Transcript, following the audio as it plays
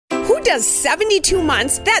who does 72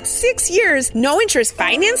 months, that's 6 years, no interest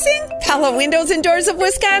financing? Pella Windows and Doors of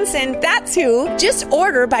Wisconsin, that's who. Just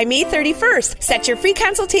order by May 31st. Set your free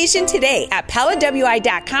consultation today at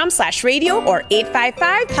PellaWI.com/radio or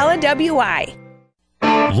 855-PELLA-WI.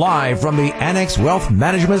 Live from the Annex Wealth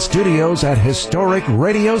Management Studios at historic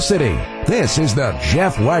Radio City, this is the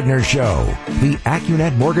Jeff Wagner Show. The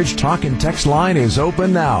AccuNet Mortgage Talk and Text line is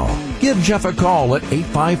open now. Give Jeff a call at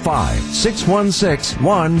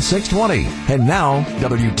 855-616-1620. And now,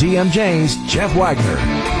 WTMJ's Jeff Wagner.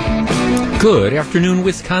 Good afternoon,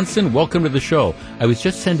 Wisconsin. Welcome to the show. I was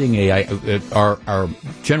just sending our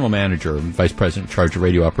general manager, vice president in charge of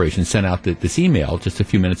radio operations, sent out this email just a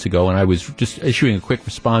few minutes ago, and I was just issuing a quick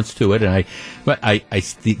response to it. And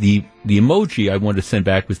the emoji I wanted to send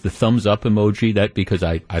back was the thumbs up emoji, that because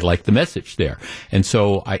I liked the message there, and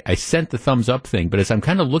so I sent the thumbs up thing. But as I'm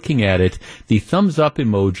kind of looking at it, the thumbs up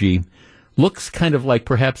emoji looks kind of like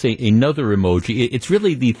perhaps another emoji. It's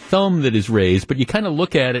really the thumb that is raised, but you kind of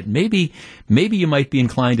look at it, maybe you might be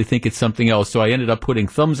inclined to think it's something else. So I ended up putting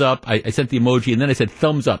thumbs up. I sent the emoji, and then I said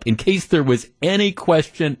thumbs up. In case there was any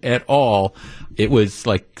question at all, it was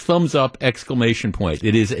like thumbs up, exclamation point.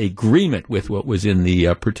 It is agreement with what was in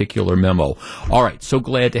the particular memo. All right, so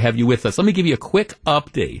glad to have you with us. Let me give you a quick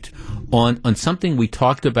update on something we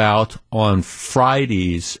talked about on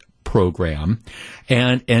Friday's program,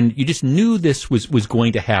 and you just knew this was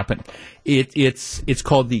going to happen. It's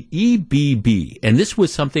called the EBB, and this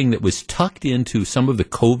was something that was tucked into some of the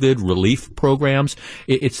COVID relief programs.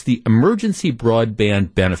 It's the Emergency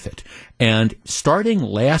Broadband Benefit, and starting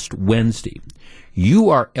last Wednesday, you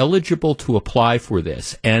are eligible to apply for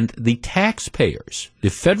this, and the taxpayers, the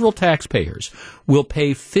federal taxpayers, will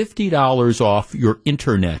pay $50 off your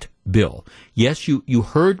internet bill. Yes, you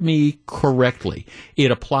heard me correctly.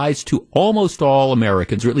 It applies to almost all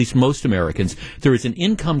Americans, or at least most Americans. There is an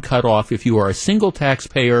income cutoff if you are a single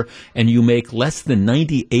taxpayer and you make less than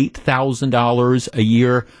 $98,000 a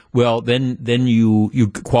year. Well, then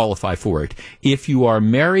you qualify for it. If you are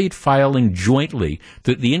married filing jointly,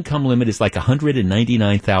 the income limit is like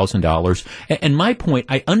 $199,000. And my point,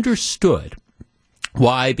 I understood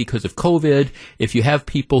why, because of COVID, if you have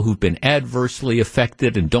people who've been adversely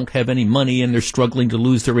affected and don't have any money and they're struggling to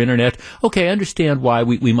lose their internet, okay, I understand why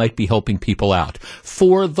we might be helping people out.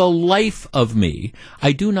 For the life of me,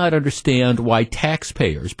 I do not understand why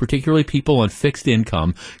taxpayers, particularly people on fixed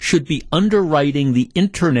income, should be underwriting the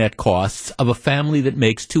internet costs of a family that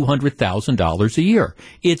makes $200,000 a year.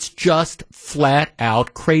 It's just flat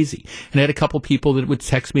out crazy. And I had a couple people that would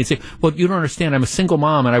text me and say, well, you don't understand, I'm a single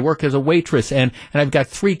mom and I work as a waitress and I've got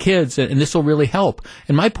 3 kids, and this will really help.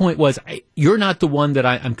 And my point was, you're not the one that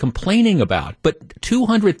I'm complaining about, but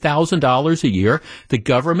 $200,000 a year, the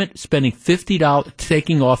government spending $50,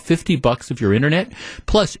 taking off $50 of your internet.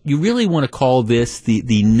 Plus, you really want to call this the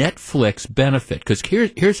Netflix benefit, because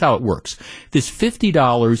here's how it works. This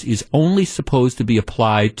 $50 is only supposed to be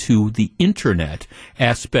applied to the internet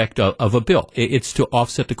aspect of a bill. It's to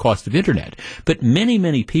offset the cost of internet. But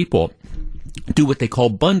many people do what they call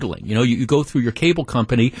bundling. You know, you go through your cable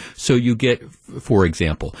company, so you get, for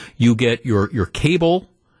example, you get your cable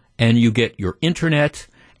and you get your internet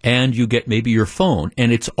and you get maybe your phone,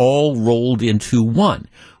 and it's all rolled into one.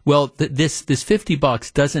 Well, this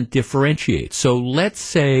 $50 doesn't differentiate. So let's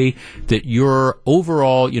say that your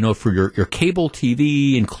overall, for your cable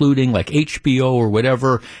TV, including like HBO or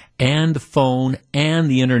whatever, and the phone and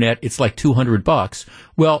the internet, it's like $200.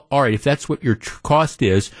 Well, all right, if that's what your cost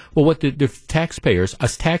is, well, what the taxpayers,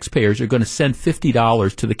 us taxpayers, are going to send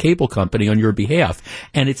 $50 to the cable company on your behalf,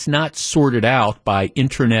 and it's not sorted out by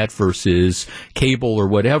internet versus cable or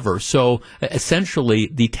whatever. So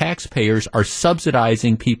essentially, the taxpayers are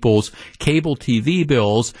subsidizing people's cable TV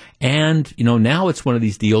bills, and now it's one of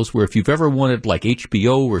these deals where if you've ever wanted like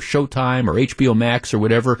HBO or Showtime or HBO Max or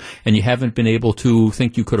whatever, and you haven't been able to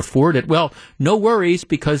think you could afford it, well, no worries,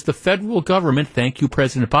 because the federal government, thank you,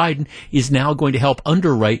 President Biden, is now going to help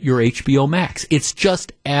underwrite your HBO Max. It's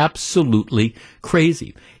just absolutely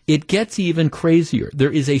crazy. It gets even crazier.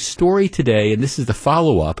 There is a story today, and this is the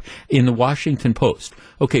follow-up, in the Washington Post.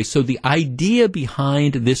 Okay, so the idea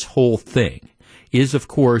behind this whole thing is, of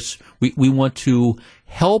course, we want to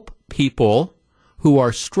help people who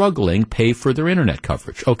are struggling pay for their internet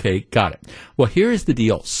coverage. Okay, got it. Well, here's the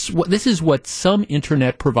deal. This is what some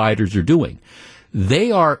internet providers are doing.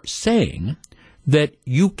 They are saying that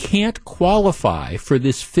you can't qualify for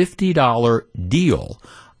this $50 deal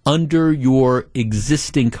under your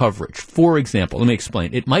existing coverage. For example, let me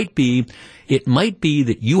explain. It might be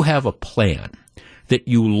that you have a plan that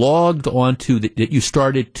you logged onto that you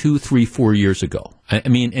started 2, 3, 4 years ago. I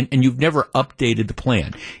mean, and you've never updated the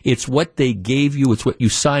plan. It's what they gave you. It's what you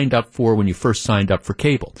signed up for when you first signed up for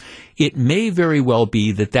cable. It may very well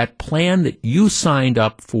be that that plan that you signed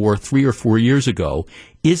up for 3 or 4 years ago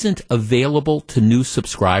isn't available to new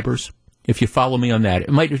subscribers. If you follow me on that,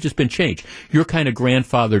 it might have just been changed. You're kind of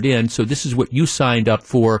grandfathered in, so this is what you signed up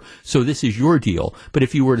for, so this is your deal. But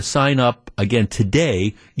if you were to sign up again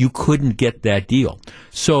today, you couldn't get that deal.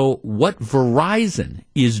 So what Verizon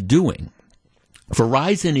is doing,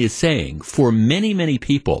 Verizon is saying for many, many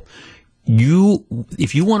people,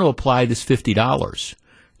 if you want to apply this $50,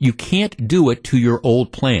 you can't do it to your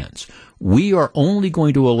old plans. We are only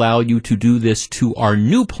going to allow you to do this to our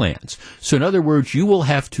new plans. So in other words, you will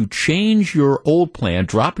have to change your old plan,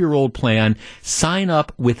 drop your old plan, sign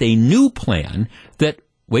up with a new plan that,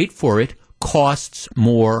 wait for it, costs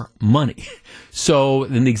more money. So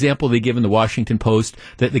in the example they give in the Washington Post,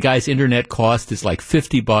 that the guy's internet cost is like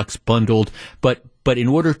 $50 bundled, but in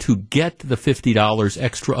order to get the $50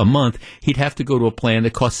 extra a month, he'd have to go to a plan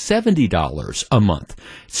that costs $70 a month.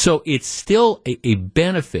 So it's still a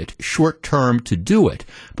benefit short term to do it.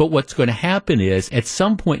 But what's going to happen is at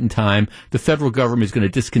some point in time, the federal government is going to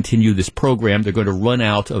discontinue this program. They're going to run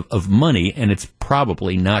out of money, and it's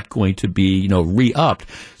probably not going to be, re-upped.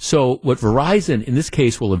 So what Verizon in this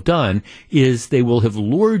case will have done is they will have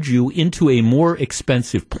lured you into a more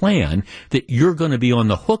expensive plan that you're going to be on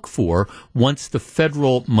the hook for once the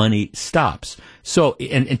federal money stops. So,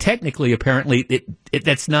 and technically, apparently,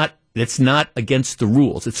 that's not against the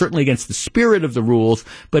rules. It's certainly against the spirit of the rules,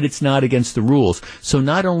 but it's not against the rules. So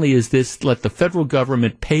not only is this let the federal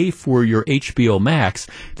government pay for your HBO Max,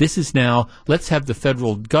 this is now let's have the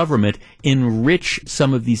federal government enrich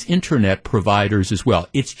some of these internet providers as well.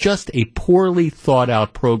 It's just a poorly thought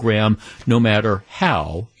out program, no matter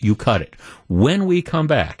how you cut it. When we come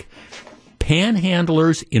back,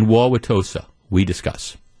 panhandlers in Wauwatosa, we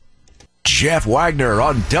discuss. Jeff Wagner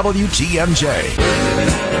on WTMJ.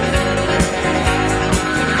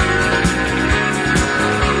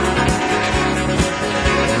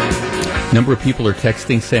 Number of people are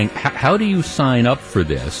texting saying, how do you sign up for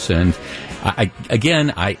this? And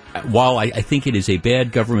while I think it is a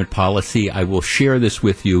bad government policy, I will share this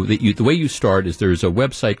with you. The way you start is there's a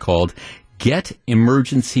website called Get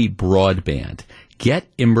Emergency Broadband.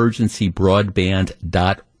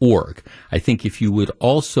 GetEmergencyBroadband.org. I think if you would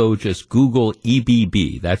also just Google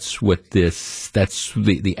EBB, that's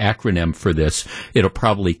the acronym for this, it'll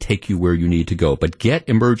probably take you where you need to go. But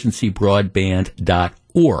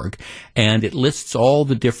GetEmergencyBroadband.org, and it lists all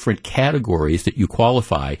the different categories that you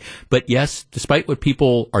qualify. But yes, despite what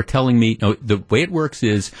people are telling me, the way it works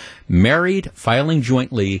is married, filing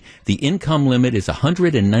jointly, the income limit is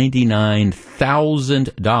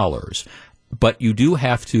 $199,000. But you do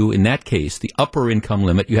have to, in that case, the upper income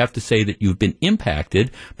limit, you have to say that you've been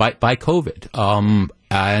impacted by COVID.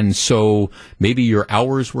 And so maybe your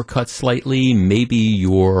hours were cut slightly, maybe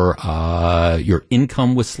your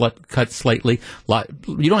income was cut slightly.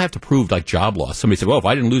 You don't have to prove like job loss. Somebody said, well, if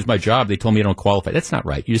I didn't lose my job, they told me I don't qualify. That's not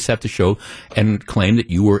right. You just have to show and claim that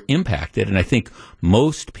you were impacted. And I think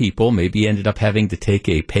most people maybe ended up having to take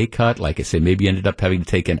a pay cut. Like I said, maybe ended up having to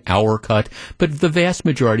take an hour cut. But the vast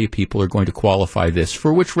majority of people are going to qualify this,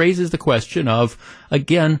 for which raises the question of,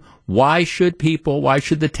 again, why should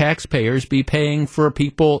the taxpayers be paying for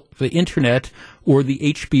the internet or the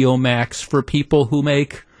HBO Max for people who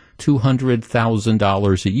make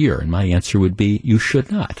 $200,000 a year? And my answer would be, you should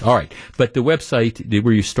not. All right. But the website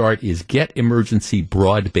where you start is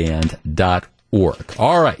GetEmergencyBroadband.org.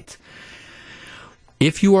 All right.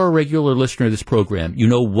 If you are a regular listener of this program, you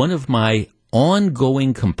know one of my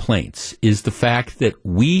ongoing complaints is the fact that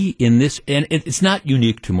we in this, and it's not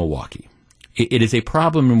unique to Milwaukee. It is a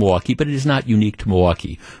problem in Milwaukee, but it is not unique to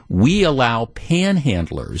Milwaukee. We allow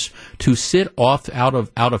panhandlers to sit out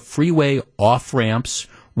of freeway off ramps.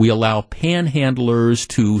 We allow panhandlers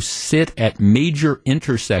to sit at major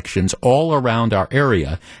intersections all around our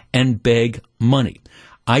area and beg money.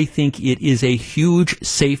 I think it is a huge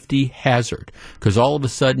safety hazard, because all of a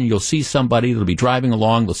sudden you'll see somebody that'll be driving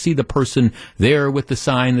along, they'll see the person there with the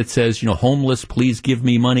sign that says, homeless, please give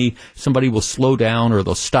me money. Somebody will slow down or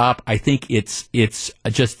they'll stop. I think it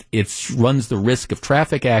runs the risk of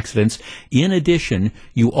traffic accidents. In addition,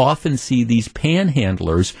 you often see these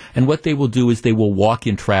panhandlers, and what they will do is they will walk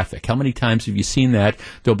in traffic. How many times have you seen that?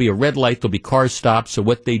 There'll be a red light, there'll be cars stopped. So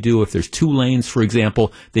what they do, if there's two lanes, for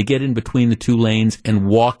example, they get in between the two lanes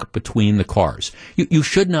and walk between the cars. You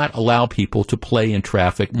should not allow people to play in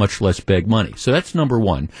traffic, much less beg money. So that's number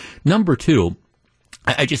one. Number two,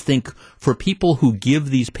 I just think for people who give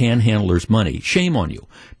these panhandlers money, shame on you,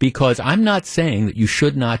 because I'm not saying that you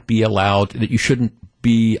should not be allowed, that you shouldn't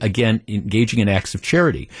be, again, engaging in acts of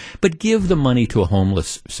charity, but give the money to a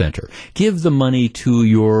homeless center, give the money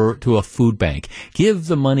to a food bank, give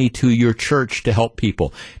the money to your church to help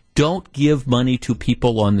people. Don't give money to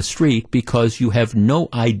people on the street because you have no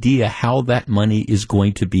idea how that money is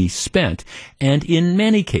going to be spent. And in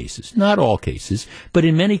many cases, not all cases, but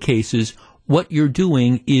in many cases, what you're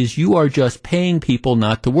doing is you are just paying people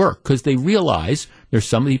not to work because they realize there's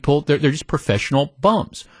some people, they're just professional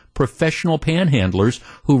bums, professional panhandlers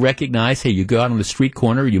who recognize, hey, you go out on the street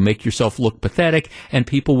corner, you make yourself look pathetic, and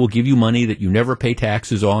people will give you money that you never pay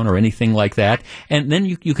taxes on or anything like that. And then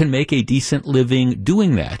you can make a decent living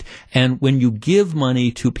doing that. And when you give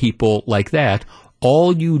money to people like that,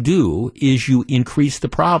 all you do is you increase the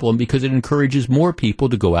problem because it encourages more people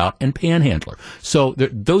to go out and panhandler. So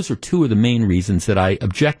those are two of the main reasons that I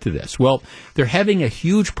object to this. Well, they're having a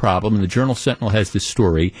huge problem, and the Journal-Sentinel has this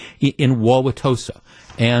story, in Wauwatosa.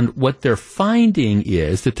 And what they're finding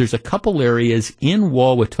is that there's a couple areas in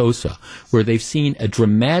Wauwatosa where they've seen a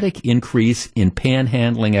dramatic increase in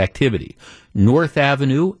panhandling activity. North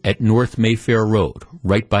Avenue at North Mayfair Road,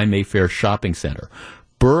 right by Mayfair Shopping Center.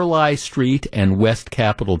 Burleigh Street and West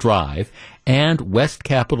Capitol Drive, and West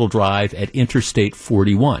Capitol Drive at Interstate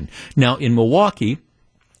 41. Now, in Milwaukee,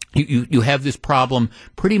 you have this problem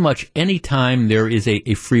pretty much any time there is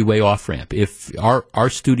a freeway off-ramp. If our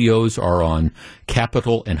studios are on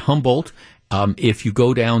Capitol and Humboldt, if you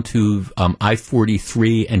go down to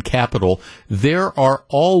I-43 and Capitol, there are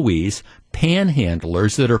always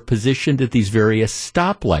panhandlers that are positioned at these various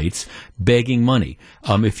stoplights begging money.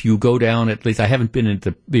 If you go down, at least I haven't been in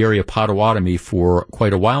the area of Potawatomi for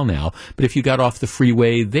quite a while now, but if you got off the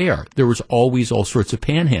freeway there was always all sorts of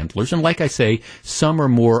panhandlers. And like I say, some are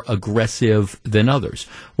more aggressive than others.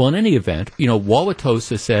 Well, in any event,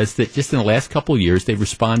 Wauwatosa says that just in the last couple of years, they've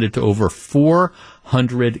responded to over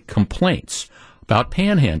 400 complaints about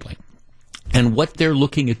panhandling. And what they're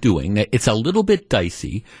looking at doing, it's a little bit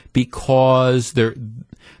dicey because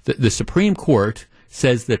the Supreme Court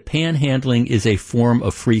says that panhandling is a form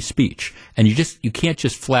of free speech. And you can't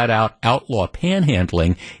just flat out outlaw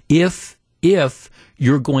panhandling if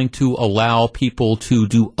you're going to allow people to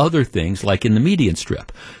do other things like in the median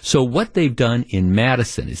strip. So what they've done in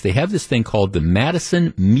Madison is they have this thing called the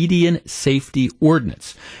Madison Median Safety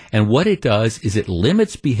Ordinance. And what it does is it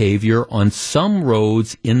limits behavior on some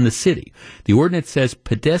roads in the city. The ordinance says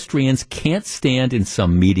pedestrians can't stand in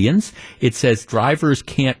some medians. It says drivers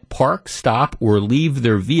can't park, stop, or leave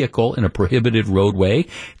their vehicle in a prohibited roadway.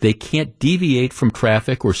 They can't deviate from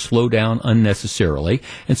traffic or slow down unnecessarily.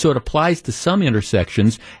 And so it applies to some intersections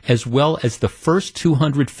as well as the first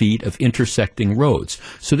 200 feet of intersecting roads.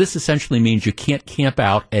 So this essentially means you can't camp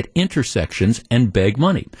out at intersections and beg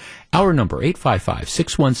money. Our number,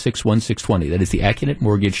 855-616-1620. That is the Accunet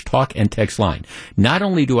Mortgage talk and text line. Not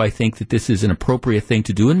only do I think that this is an appropriate thing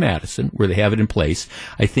to do in Madison, where they have it in place,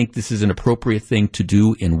 I think this is an appropriate thing to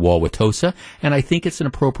do in Wauwatosa, and I think it's an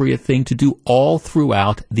appropriate thing to do all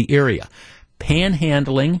throughout the area.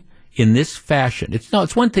 Panhandling in this fashion.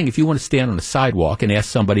 It's one thing if you want to stand on a sidewalk and ask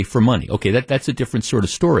somebody for money. Okay, that's a different sort of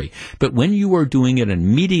story. But when you are doing it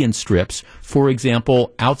in median strips, for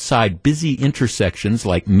example, outside busy intersections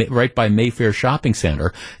like right by Mayfair Shopping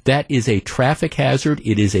Center, that is a traffic hazard,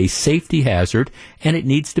 it is a safety hazard, and it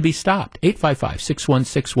needs to be stopped.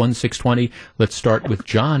 855-616-1620. Let's start with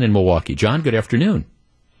John in Milwaukee. John, good afternoon.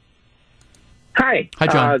 Hi. Hi,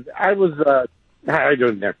 John. How are you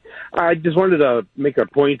doing there? I just wanted to make a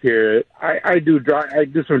point here. I do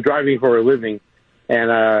some driving for a living,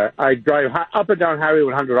 and I drive up and down Highway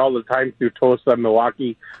 100 all the time through Tulsa,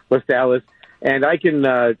 Milwaukee, West Dallas, and I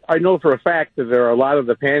know for a fact that there are a lot of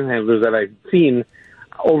the panhandlers that I've seen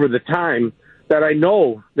over the time that I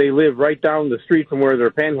know they live right down the street from where they're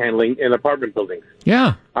panhandling in apartment buildings.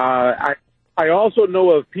 Yeah. I also know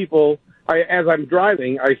of people. As I'm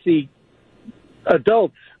driving, I see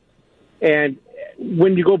adults, and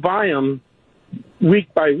when you go by them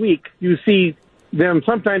week by week, you see them.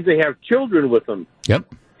 Sometimes they have children with them.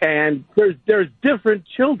 Yep. And there's different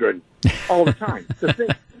children all the time.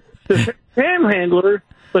 the panhandlers,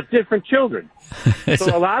 but different children.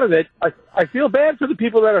 So a lot of it, I feel bad for the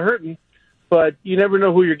people that are hurting, but you never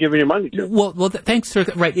know who you're giving your money to. Well, thanks, sir.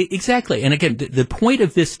 Right, exactly. And again, the point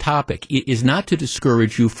of this topic is not to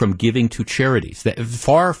discourage you from giving to charities.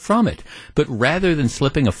 Far from it. But rather than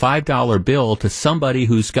slipping a $5 bill to somebody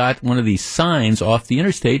who's got one of these signs off the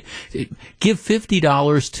interstate, give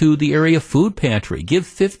 $50 to the area food pantry. Give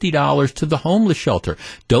 $50 to the homeless shelter.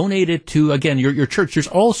 Donate it to, again, your church. There's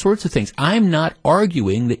all sorts of things. I'm not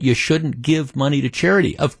arguing that you shouldn't give money to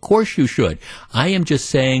charity. Of course you should. I am just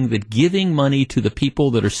saying that giving money to the people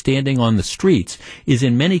that are standing on the streets is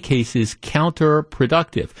in many cases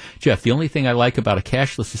counterproductive. Jeff, the only thing I like about a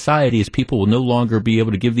cashless society is people will no longer be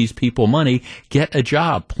able to give these people money. Get a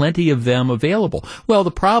job. Plenty of them available. Well, the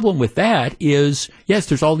problem with that is, yes,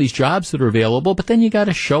 there's all these jobs that are available, but then you got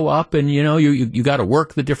to show up and, you got to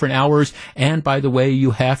work the different hours. And by the way,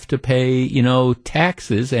 you have to pay,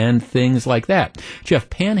 taxes and things like that. Jeff,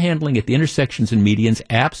 panhandling at the intersections and medians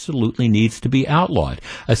absolutely needs to be outlawed.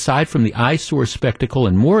 Aside from the eyesore spectacle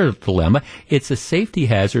and moral dilemma, it's a safety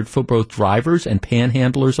hazard for both drivers and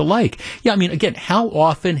panhandlers alike. Yeah, I mean, again, how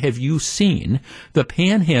often have you seen the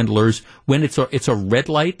panhandlers when it's a red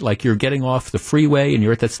light, like you're getting off the freeway and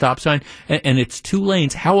you're at that stop sign, and it's 2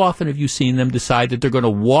 lanes? How often have you seen them decide that they're going to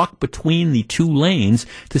walk between the 2 lanes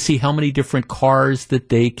to see how many different cars that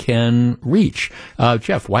they can reach?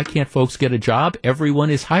 Jeff, why can't folks get a job? Everyone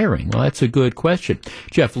is hiring. Well, that's a good question.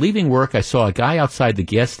 Jeff, leaving work, I saw a guy outside the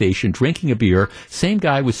gas station drinking a beer. Same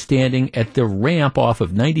guy was standing at the ramp off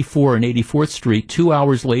of 94 and 84th Street 2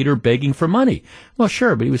 hours later begging for money. Well,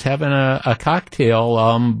 sure, but he was having a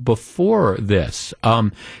cocktail before this.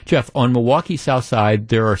 Jeff, on Milwaukee South Side,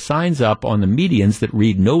 there are signs up on the medians that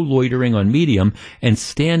read "No loitering on medium," and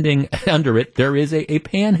standing under it, there is a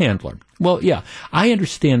panhandler. Well, yeah, I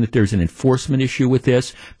understand that there's an enforcement issue with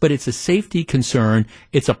this, but it's a safety concern.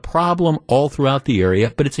 It's a problem all throughout the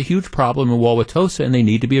area, but it's a huge problem in Wauwatosa, and they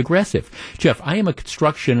need to be aggressive. Jeff, I am a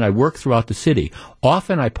construction, and I work throughout the city.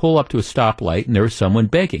 Often I pull up to a stoplight, and there is someone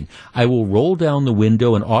begging. I will roll down the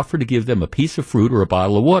window and offer to give them a piece of fruit or a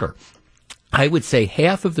bottle of water. I would say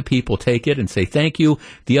half of the people take it and say thank you.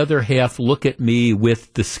 The other half look at me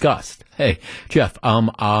with disgust. Hey, Jeff,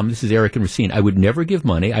 this is Eric and Racine. I would never give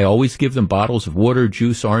money. I always give them bottles of water,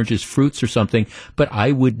 juice, oranges, fruits or something, but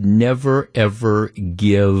I would never, ever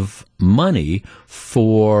give money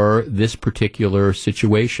for this particular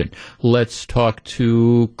situation. Let's talk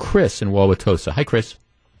to Chris in Wauwatosa. Hi, Chris.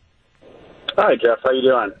 Hi, Jeff. How you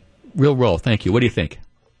doing? Real roll. Thank you. What do you think?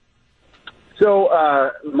 So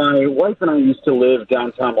my wife and I used to live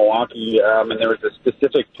downtown Milwaukee, and there was a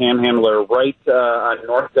specific panhandler right on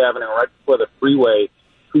North Avenue, right before the freeway,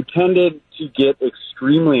 who tended to get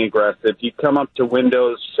extremely aggressive. He'd come up to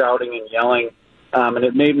windows shouting and yelling, and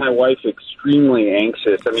it made my wife extremely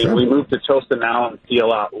anxious. I mean, Sure. We moved to Tosa now and see a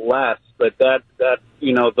lot less, but that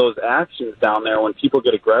those actions down there when people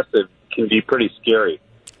get aggressive can be pretty scary.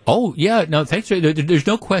 Oh, yeah. No, thanks. There's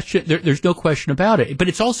no question. There's no question about it. But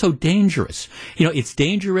it's also dangerous. It's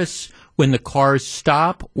dangerous when the cars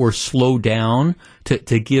stop or slow down to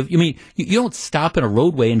give. I mean, you don't stop in a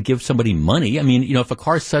roadway and give somebody money. I mean, if a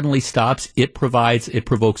car suddenly stops, it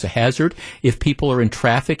provokes a hazard. If people are in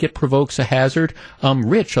traffic, it provokes a hazard.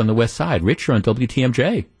 Rich on the west side. Rich, you're on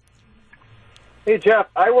WTMJ. Hey, Jeff.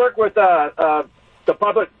 I work with the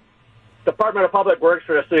Department of Public Works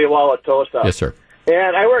for the city of Wauwatosa. Yes, sir.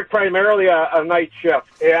 And I work primarily a night shift,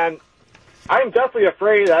 and I'm definitely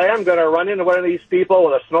afraid I am going to run into one of these people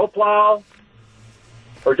with a snowplow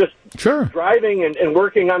or just Sure. driving and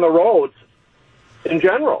working on the roads in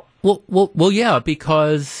general. Well, yeah,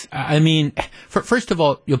 because, I mean, first of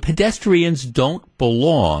all, pedestrians don't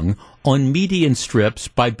belong on median strips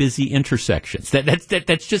by busy intersections.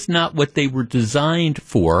 That's just not what they were designed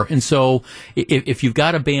for. And so if you've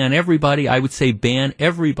got to ban everybody, I would say ban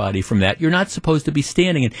everybody from that. You're not supposed to be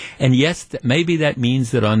standing in. And yes, maybe that means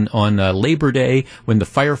that on Labor Day, when the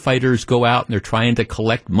firefighters go out and they're trying to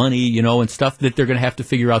collect money, and stuff, that they're going to have to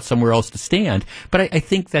figure out somewhere else to stand. But I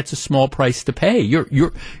think that's a small price to pay.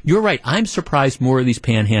 You're right. I'm surprised more of these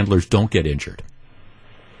panhandlers don't get injured.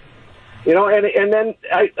 And then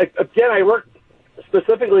I work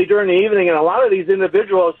specifically during the evening, and a lot of these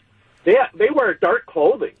individuals, they wear dark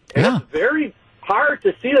clothing, and Yeah. it's very hard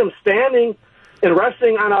to see them standing and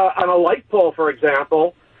resting on a light pole, for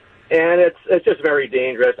example, and it's just very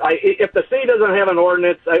dangerous. If the city doesn't have an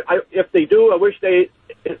ordinance, if they do, I wish they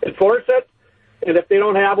enforce it, and if they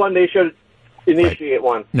don't have one, they should initiate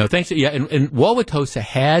one. No, thanks. Yeah, and Wauwatosa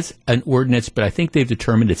has an ordinance, but I think they've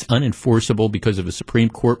determined it's unenforceable because of a Supreme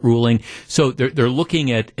Court ruling. So they're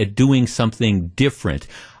looking at doing something different.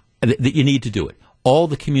 That you need to do it. All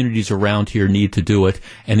the communities around here need to do it,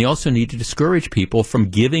 and they also need to discourage people from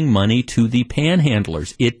giving money to the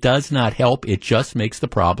panhandlers. It does not help. It just makes the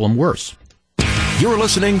problem worse. You're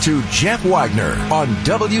listening to Jeff Wagner on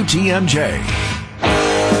WTMJ.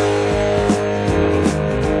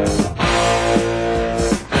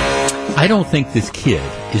 I don't think this kid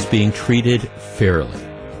is being treated fairly.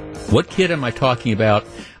 What kid am I talking about?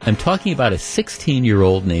 I'm talking about a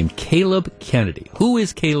 16-year-old named Caleb Kennedy. Who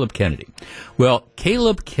is Caleb Kennedy? Well,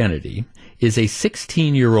 Caleb Kennedy is a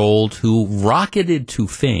 16-year-old who rocketed to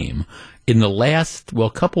fame in the last,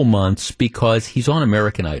 couple months because he's on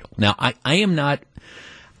American Idol. Now, I am not...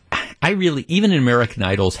 even in American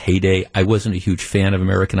Idol's heyday, I wasn't a huge fan of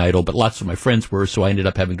American Idol, but lots of my friends were, so I ended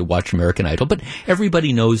up having to watch American Idol. But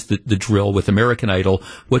everybody knows the drill with American Idol.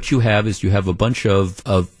 What you have is you have a bunch of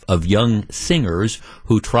young singers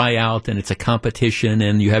who try out, and it's a competition,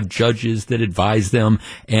 and you have judges that advise them,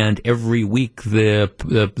 and every week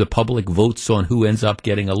the public votes on who ends up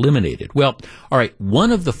getting eliminated. Well, all right,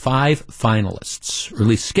 one of the 5 finalists, or at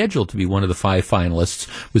least scheduled to be one of the 5 finalists,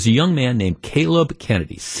 was a young man named Caleb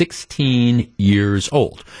Kennedy, 16 years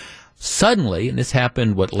old. Suddenly, and this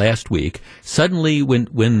happened, last week, suddenly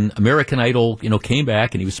when American Idol, came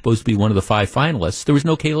back and he was supposed to be one of the 5 finalists, there was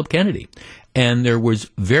no Caleb Kennedy. And there was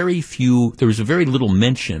very little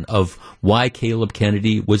mention of why Caleb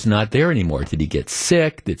Kennedy was not there anymore. Did he get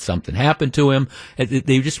sick? Did something happen to him?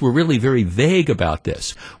 They just were really very vague about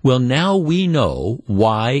this. Well, now we know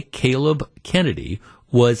why Caleb Kennedy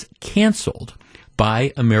was canceled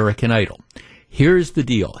by American Idol. Here's the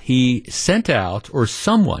deal. He sent out, or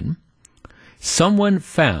someone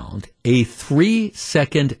found a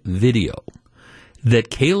 3-second video that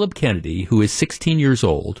Caleb Kennedy, who is 16 years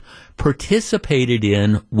old, participated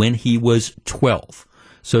in when he was 12.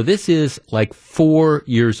 So this is like 4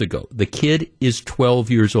 years ago. The kid is 12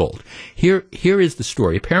 years old. Here is the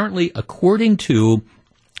story. Apparently, according to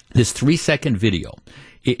this 3-second video,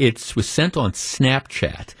 it was sent on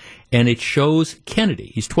Snapchat, and it shows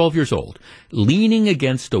Kennedy, he's 12 years old, leaning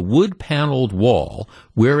against a wood-paneled wall,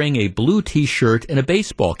 wearing a blue T-shirt and a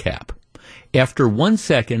baseball cap. After 1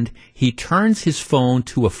 second, he turns his phone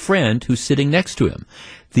to a friend who's sitting next to him.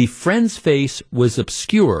 The friend's face was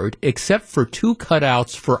obscured, except for 2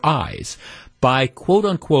 cutouts for eyes, by,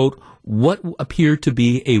 quote-unquote, what appeared to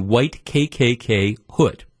be a white KKK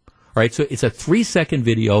hood. All right, so it's a 3-second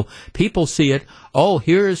video. People see it. Oh,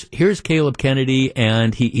 here's Caleb Kennedy,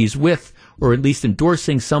 and he's with, or at least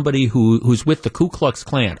endorsing somebody who's with the Ku Klux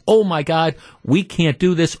Klan. Oh my God, we can't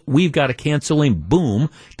do this. We've got to cancel him. Boom.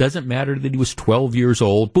 Doesn't matter that he was 12 years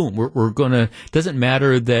old. Boom. Doesn't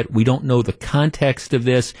matter that we don't know the context of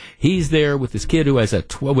this. He's there with this kid who has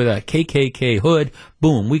with a KKK hood.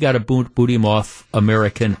 Boom. We got to boot him off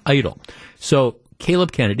American Idol. So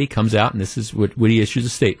Caleb Kennedy comes out, and this is what he issues a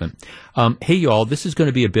statement. Hey, y'all, this is going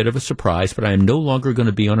to be a bit of a surprise, but I am no longer going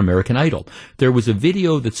to be on American Idol. There was a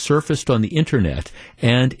video that surfaced on the Internet,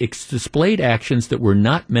 and it displayed actions that were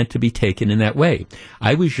not meant to be taken in that way.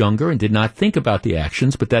 I was younger and did not think about the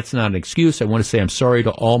actions, but that's not an excuse. I want to say I'm sorry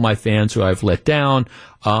to all my fans who I've let down.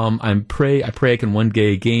 I pray I can one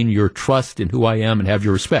day gain your trust in who I am and have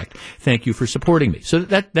your respect. Thank you for supporting me. So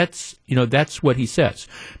that's what he says.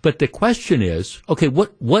 But the question is, okay,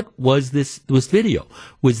 what was this video?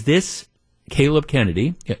 Was this Caleb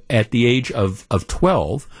Kennedy at the age of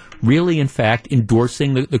 12 really in fact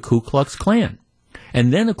endorsing the Ku Klux Klan?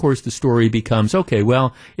 And then of course the story becomes, okay,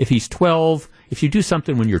 well, if he's 12, if you do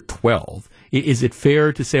something when you're 12, is it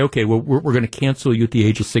fair to say, okay, well, we're going to cancel you at the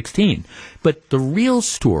age of 16? But the real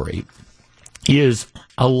story is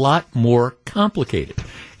a lot more complicated.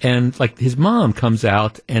 And like his mom comes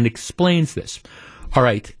out and explains this. All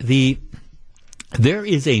right, there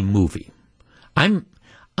is a movie. I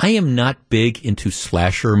am not big into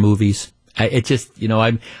slasher movies. I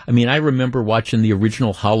remember watching the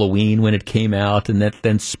original Halloween when it came out, and that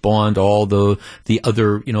then spawned all the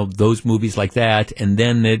other, those movies like that. And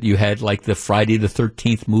then you had like the Friday the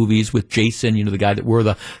 13th movies with Jason, the guy that wore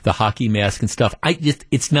the hockey mask and stuff.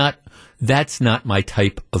 That's not my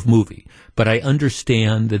type of movie. But I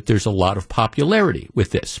understand that there's a lot of popularity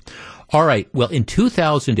with this. All right. Well, in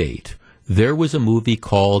 2008, there was a movie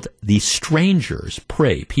called The Strangers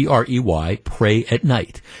Pray, P-R-E-Y, Pray at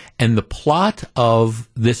Night. And the plot of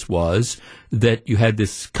this was that you had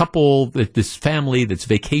this couple, this family that's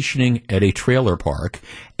vacationing at a trailer park,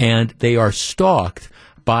 and they are stalked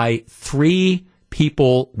by 3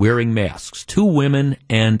 people wearing masks, 2 women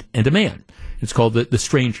and a man. It's called The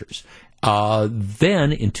Strangers.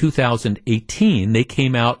 Then in 2018, they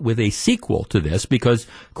came out with a sequel to this because,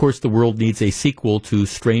 of course, the world needs a sequel to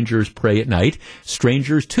Strangers Pray at Night.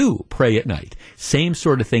 Strangers 2 Pray at Night. Same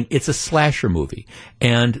sort of thing. It's a slasher movie.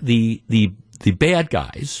 And the bad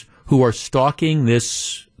guys who are stalking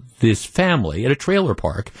this family at a trailer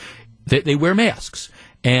park, they wear masks.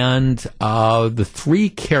 And the three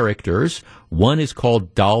characters, one is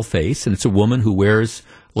called Dollface, and it's a woman who wears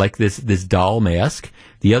like this doll mask.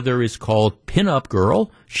 The other is called Pinup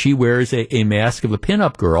Girl. She wears a mask of a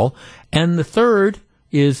pinup girl. And the third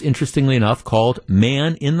is, interestingly enough, called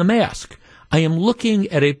Man in the Mask. I'm looking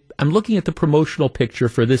at the promotional picture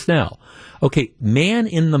for this now. Okay, Man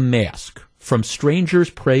in the Mask from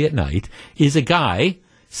Strangers Pray at Night is a guy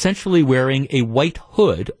essentially wearing a white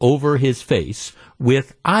hood over his face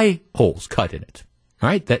with eye holes cut in it. All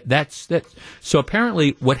right, that's. So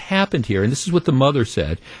apparently what happened here, and this is what the mother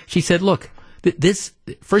said, she said, look, this,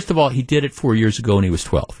 first of all, he did it 4 years ago when he was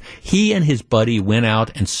 12. He and his buddy went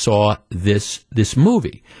out and saw this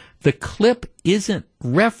movie. The clip isn't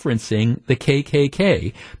referencing the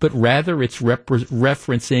KKK, but rather it's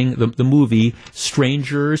referencing the movie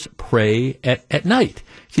Strangers Pray at Night.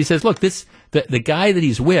 She says, look, the guy that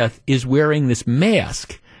he's with is wearing this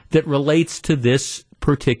mask that relates to this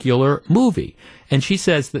particular movie. And she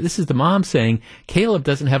says that this is the mom saying Caleb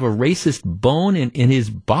doesn't have a racist bone in his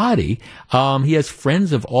body. He has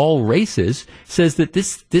friends of all races. Says that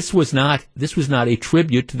this was not a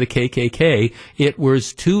tribute to the KKK. It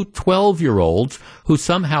was two 12-year-olds who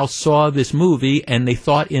somehow saw this movie and they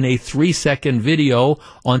thought in a 3-second video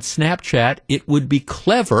on Snapchat it would be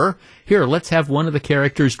clever. Here, let's have one of the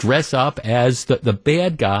characters dress up as the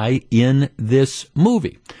bad guy in this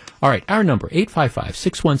movie. All right, our number,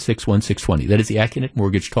 855-616-1620. That is the Acunet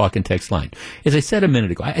Mortgage Talk and Text line. As I said a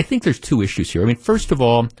minute ago, I think there's two issues here. I mean, first of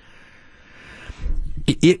all,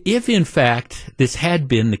 if in fact this had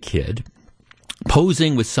been the kid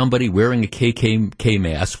posing with somebody wearing a KKK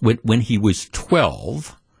mask when he was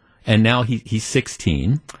 12, and now he's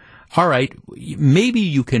 16, all right, maybe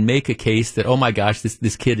you can make a case that, oh my gosh,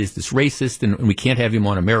 this kid is this racist and we can't have him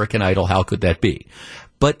on American Idol. How could that be?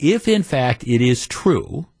 But if in fact it is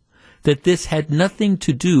true that this had nothing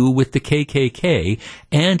to do with the KKK,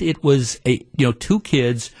 and it was two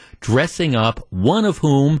kids dressing up, one of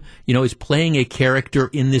whom, is playing a character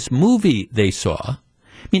in this movie they saw.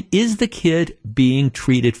 I mean, is the kid being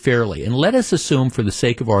treated fairly? And let us assume, for the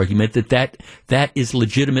sake of argument, that is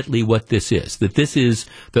legitimately what this is. That this is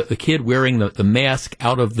the kid wearing the mask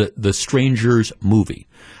out of the Strangers movie.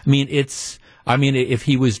 I mean, if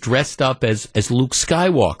he was dressed up as Luke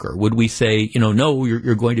Skywalker, would we say, no,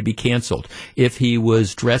 you're going to be canceled? If he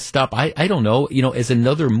was dressed up, I don't know, as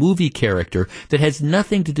another movie character that has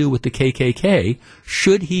nothing to do with the KKK,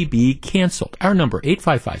 should he be canceled? Our number,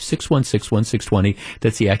 855-616-1620.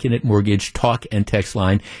 That's the Acunet Mortgage Talk and Text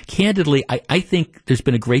line. Candidly, I think there's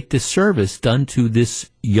been a great disservice done to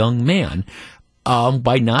this young man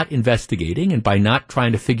by not investigating and by not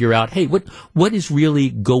trying to figure out, hey, what is really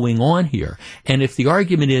going on here? And if the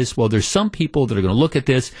argument is, well, there's some people that are going to look at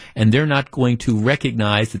this and they're not going to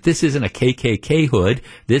recognize that this isn't a KKK hood,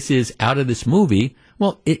 this is out of this movie,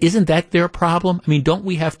 well, isn't that their problem? I mean, don't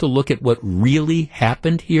we have to look at what really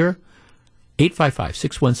happened here?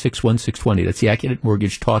 855-616-1620. That's the Acunet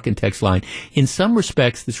Mortgage Talk and Text line. In some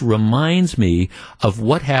respects, this reminds me of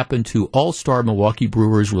what happened to all-star Milwaukee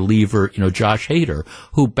Brewers reliever, Josh Hader,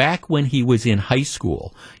 who back when he was in high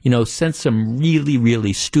school, sent some really,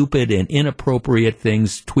 really stupid and inappropriate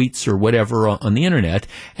things, tweets or whatever on the internet,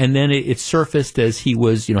 and then it surfaced as he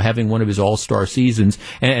was, having one of his all-star seasons,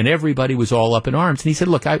 and everybody was all up in arms. And he said,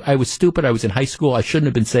 look, I was stupid. I was in high school. I shouldn't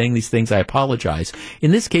have been saying these things. I apologize.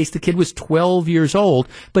 In this case, the kid was 12 years old,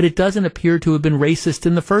 but it doesn't appear to have been racist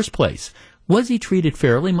in the first place. Was he treated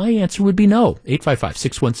fairly? My answer would be no.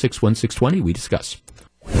 855-616-1620. We discuss.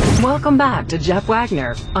 Welcome back to Jeff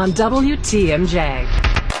Wagner on WTMJ.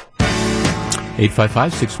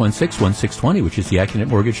 855-616-1620, which is the Acunet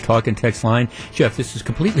Mortgage Talk and Text line. Jeff, this is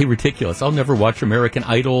completely ridiculous. I'll never watch American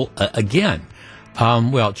Idol again.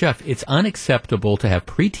 Well, Jeff, it's unacceptable to have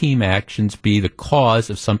preteen actions be the cause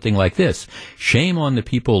of something like this. Shame on the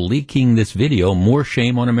people leaking this video, more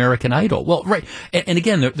shame on American Idol. Well, right. And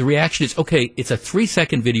again, the reaction is, okay, it's a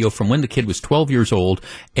 3-second video from when the kid was 12 years old,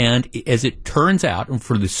 and as it turns out, and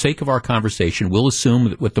for the sake of our conversation, we'll assume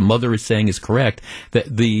that what the mother is saying is correct,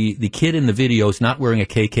 that the kid in the video is not wearing a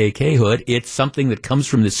KKK hood. It's something that comes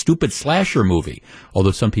from this stupid slasher movie.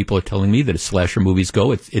 Although some people are telling me that as slasher movies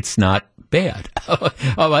go, it's not bad.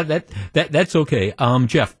 That's okay.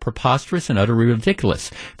 Jeff, preposterous and utterly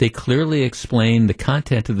ridiculous. They clearly explain the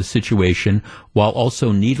content of the situation while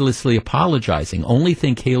also needlessly apologizing. Only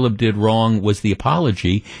thing Caleb did wrong was the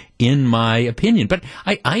apology, in my opinion. But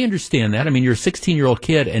I understand that. I mean, you're a 16-year-old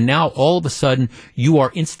kid, and now all of a sudden you are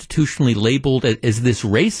institutionally labeled as this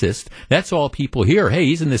racist. That's all people hear. Hey,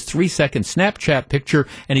 he's in this 3-second Snapchat picture,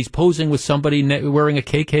 and he's posing with somebody wearing a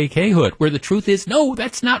KKK hood, where the truth is, no,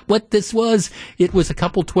 that's not what this was. It was a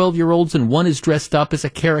couple 12-year-olds, and one is dressed up as a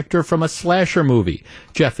character from a slasher movie.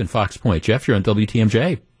 Jeff in Fox Point. Jeff, you're on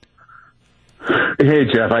WTMJ. Hey,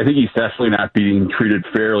 Jeff, I think he's definitely not being treated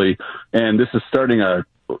fairly, and this is starting a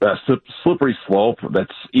slippery slope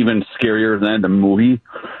that's even scarier than the movie.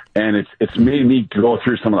 And it's made me go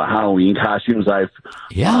through some of the Halloween costumes I've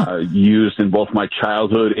used in both my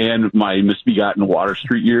childhood and my misbegotten Water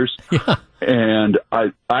Street years. Yeah. And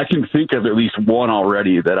I can think of at least one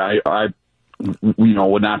already that I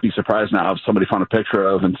would not be surprised now if somebody found a picture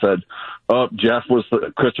of and said, oh, Jeff was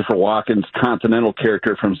Christopher Walken's Continental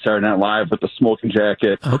character from Saturday Night Live with the smoking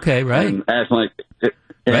jacket. Okay, right. And acting like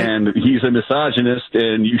and he's a misogynist,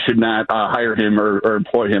 and you should not hire him or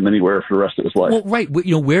employ him anywhere for the rest of his life. Well, right.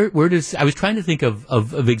 Where does I was trying to think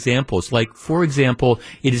of examples. Like, for example,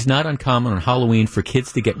 it is not uncommon on Halloween for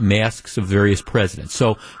kids to get masks of various presidents.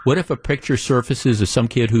 So what if a picture surfaces of some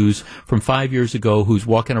kid who's from 5 years ago who's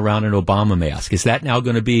walking around in an Obama mask? Is that now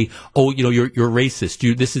going to be, you're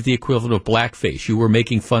racist? This is the equivalent of blackface. You were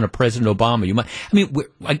making fun of President Obama. You might. I mean,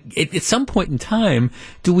 at some point in time,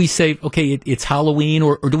 do we say, okay, it's Halloween,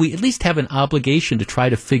 or do we at least have an obligation to try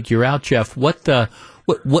to figure out, Jeff, what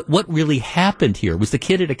really happened here? Was the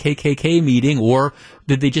kid at a KKK meeting, or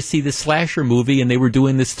did they just see this slasher movie and they were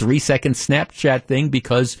doing this 3-second Snapchat thing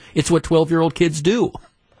because it's what 12-year-old kids do?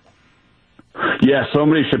 Yeah,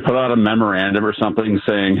 somebody should put out a memorandum or something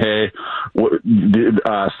saying, hey,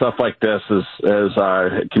 stuff like this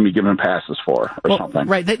can be given passes for, or something.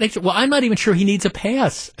 Right. Well, I'm not even sure he needs a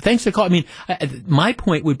pass. Thanks for calling. I mean, my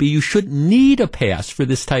point would be you shouldn't need a pass for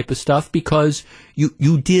this type of stuff because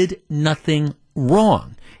you did nothing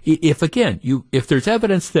wrong. If there's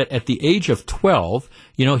evidence that at the age of 12,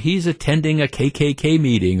 he's attending a KKK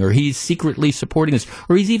meeting, or he's secretly supporting this,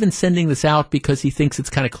 or he's even sending this out because he thinks it's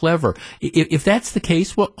kind of clever. If that's the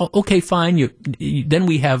case, well, okay, fine. Then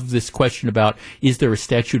we have this question about, is there a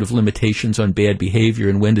statute of limitations on bad behavior,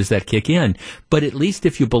 and when does that kick in? But at least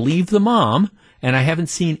if you believe the mom, and I haven't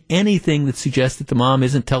seen anything that suggests that the mom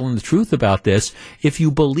isn't telling the truth about this. If you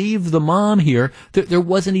believe the mom here, there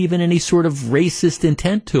wasn't even any sort of racist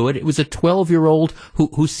intent to it. It was a 12-year-old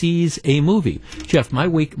who sees a movie. Jeff, my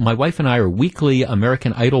wife and I are weekly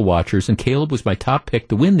American Idol watchers, and Caleb was my top pick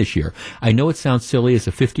to win this year. I know it sounds silly as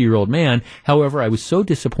a 50-year-old man. However, I was so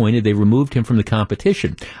disappointed they removed him from the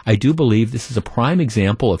competition. I do believe this is a prime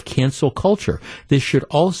example of cancel culture. This should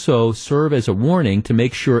also serve as a warning to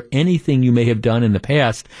make sure anything you may have done in the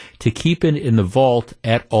past to keep it in the vault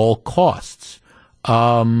at all costs.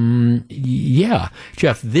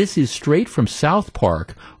 Jeff, this is straight from South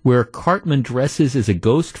Park, where Cartman dresses as a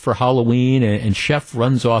ghost for Halloween and Chef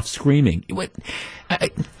runs off screaming.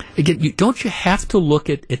 Again, don't you have to look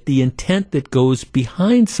at the intent that goes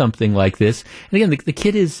behind something like this? And again, the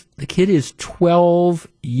kid is 12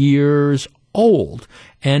 years old.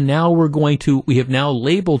 And now we have now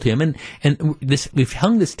labeled him, and we've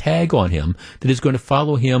hung this tag on him that is going to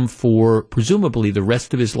follow him for presumably the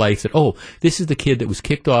rest of his life, that, this is the kid that was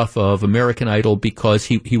kicked off of American Idol because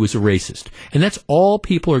he was a racist. And that's all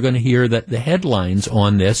people are going to hear, that the headlines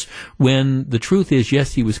on this, when the truth is,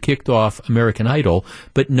 yes, he was kicked off American Idol,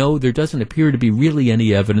 but no, there doesn't appear to be really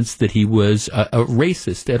any evidence that he was a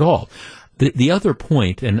racist at all. The other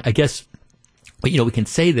point, and I guess, but, we can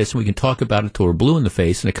say this and we can talk about it till we're blue in the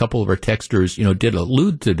face, and a couple of our texters, did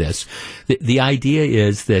allude to this. The idea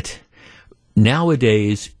is that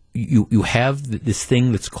nowadays you have this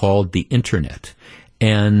thing that's called the internet,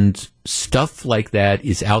 and stuff like that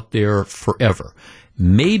is out there forever.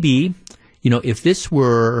 Maybe, if this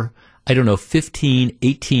were, 15,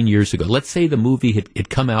 18 years ago. Let's say the movie had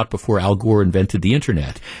come out before Al Gore invented the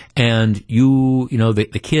internet, and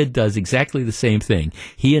the kid does exactly the same thing.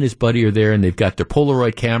 He and his buddy are there, and they've got their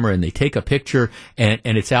Polaroid camera, and they take a picture, and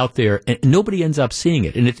it's out there, and nobody ends up seeing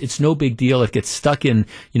it, and it's no big deal. It gets stuck in,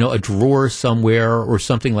 a drawer somewhere or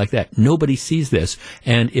something like that. Nobody sees this,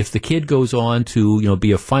 and if the kid goes on to,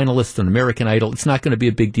 be a finalist on American Idol, it's not going to be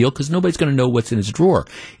a big deal because nobody's going to know what's in his drawer.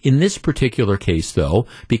 In this particular case, though,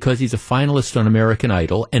 because he's a finalist on American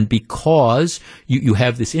Idol, and because you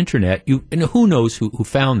have this internet, and who knows who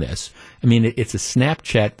found this? I mean, it's a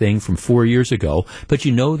Snapchat thing from 4 years ago, but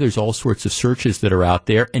there's all sorts of searches that are out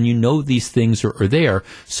there, and these things are there.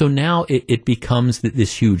 So now it becomes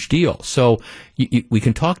this huge deal. So we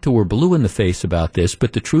can talk till we're blue in the face about this,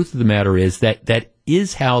 but the truth of the matter is that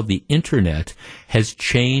is how the internet has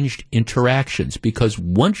changed interactions, because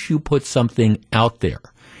once you put something out there,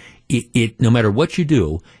 it no matter what you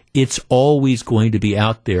do, it's always going to be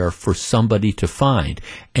out there for somebody to find.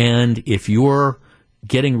 And if you're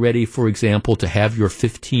getting ready, for example, to have your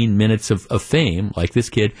 15 minutes of fame, like this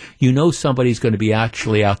kid, somebody's going to be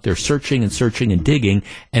actually out there searching and digging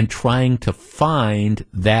and trying to find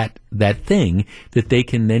that thing that they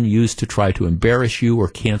can then use to try to embarrass you or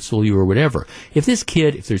cancel you or whatever. If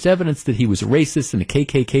there's evidence that he was a racist and a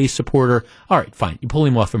KKK supporter, all right, fine, you pull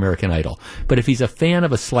him off American Idol. But if he's a fan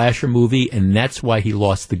of a slasher movie and that's why he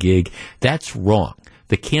lost the gig, that's wrong.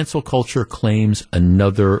 The cancel culture claims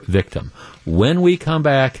another victim. When we come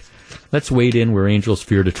back, let's wade in where angels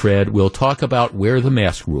fear to tread. We'll talk about where the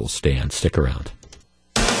mask rules stand. Stick around.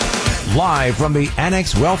 Live from the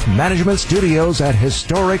Annex Wealth Management Studios at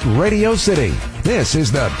historic Radio City, this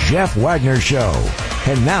is the Jeff Wagner Show.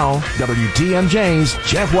 And now, WTMJ's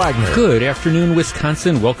Jeff Wagner. Good afternoon,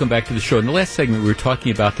 Wisconsin. Welcome back to the show. In the last segment, we were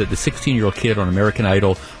talking about the 16-year-old kid on American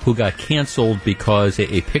Idol who got canceled because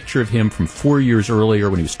a picture of him from 4 years earlier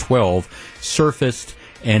when he was 12 surfaced,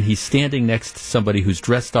 and he's standing next to somebody who's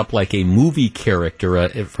dressed up like a movie character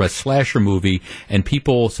from a slasher movie, and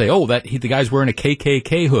people say, the guy's wearing a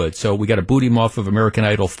KKK hood, so we got to boot him off of American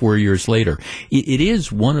Idol 4 years later. It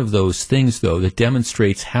is one of those things, though, that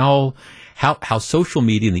demonstrates how social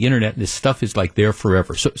media and the internet and this stuff is like there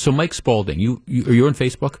forever. So Mike Spaulding, are you on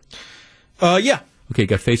Facebook? Yeah. Okay, you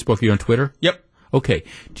got Facebook, you're on Twitter? Yep. Okay.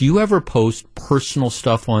 Do you ever post personal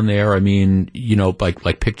stuff on there? I mean,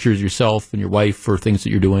 like pictures of yourself and your wife or things that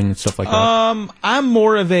you're doing and stuff like that? I'm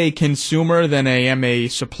more of a consumer than I am a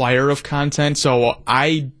supplier of content, so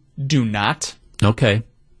I do not. Okay.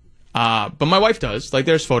 But my wife does. Like,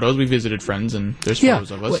 there's photos. We visited friends, and there's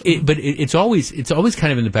photos of us. But it's always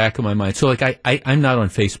kind of in the back of my mind. So, like, I'm not on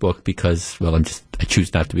Facebook because, I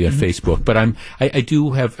choose not to be on Facebook. But I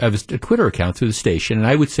do have a Twitter account through the station, and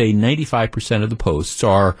I would say 95% of the posts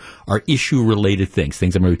are issue-related things I'm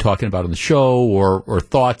going to be talking about on the show or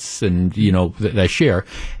thoughts and, that I share.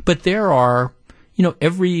 But there are,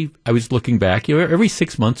 I was looking back, every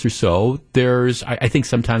 6 months or so, I think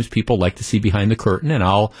sometimes people like to see behind the curtain, and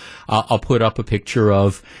I'll put up a picture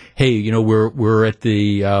of, hey, we're at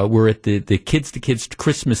the kids to kids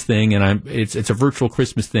Christmas thing, and it's a virtual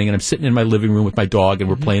Christmas thing, and I'm sitting in my living room with my dog, and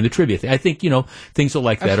we're playing the trivia thing. I think, things are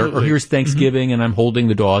like that. Or here's Thanksgiving, and I'm holding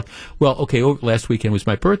the dog. Well, okay, last weekend was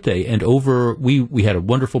my birthday, and we had a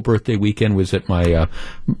wonderful birthday weekend. Was at my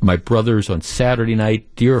brother's on Saturday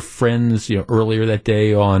night. Dear friends, earlier that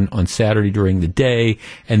day on Saturday during the day,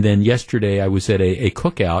 and then yesterday I was at a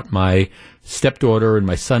cookout. My stepdaughter and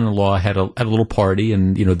my son-in-law had a little party,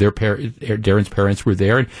 and Darren's parents were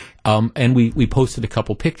there, and we posted a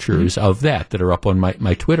couple pictures of that are up on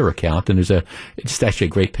my Twitter account, and there's just actually a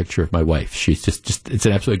great picture of my wife. She's just it's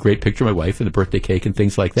an absolutely great picture of my wife and the birthday cake and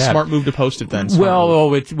things like that. Smart move to post it then.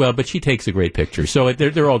 But she takes a great picture, so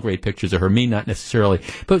they're all great pictures of her. Me, not necessarily,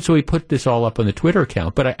 but so we put this all up on the Twitter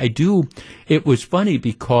account. But I do. It was funny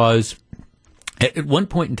because at one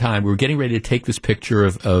point in time, we were getting ready to take this picture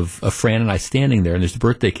of Fran and I standing there, and there's the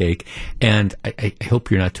birthday cake. And I hope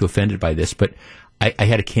you're not too offended by this, but I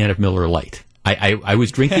had a can of Miller Lite. I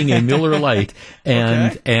was drinking a Miller Lite,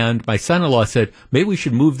 and my son-in-law said, maybe we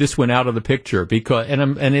should move this one out of the picture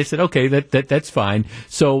and I said, okay, that's fine.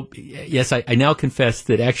 So yes, I now confess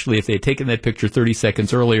that actually if they had taken that picture 30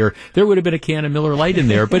 seconds earlier, there would have been a can of Miller Lite in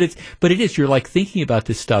there. But you're like thinking about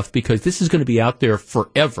this stuff because this is going to be out there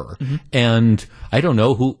forever. And I don't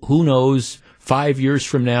know, who knows, 5 years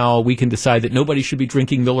from now, we can decide that nobody should be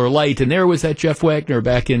drinking Miller Lite. And there was that Jeff Wagner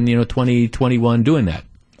back in, 2021 doing that.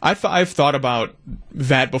 I've thought about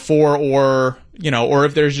that before, or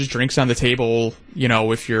if there's just drinks on the table,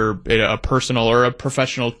 if you're at a personal or a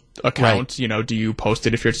professional account, right. Do you post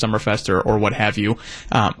it if you're at Summerfest or what have you?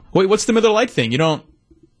 Wait, what's the Miller Lite thing? You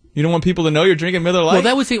don't want people to know you're drinking Miller Lite? Well,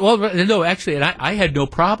 that was no, actually, and I had no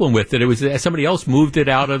problem with it. It was somebody else moved it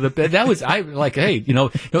out of the. That was hey,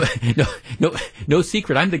 no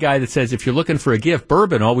secret. I'm the guy that says if you're looking for a gift,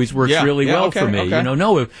 bourbon always works really well for me.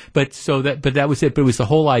 Okay. But that was it. But it was the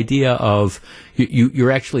whole idea of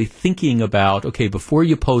you're actually thinking about, okay, before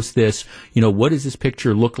you post this, what does this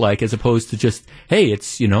picture look like, as opposed to just, hey,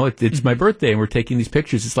 it's my birthday and we're taking these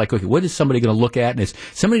pictures. It's like, okay, what is somebody going to look at, and is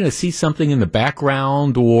somebody going to see something in the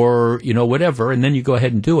background or or, whatever, and then you go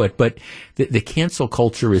ahead and do it. But the cancel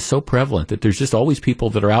culture is so prevalent that there's just always people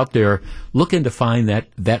that are out there looking to find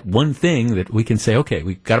that one thing that we can say, okay,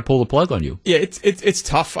 we got to pull the plug on you. Yeah, it's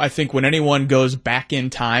tough, I think, when anyone goes back in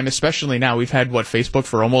time, especially now. We've had, Facebook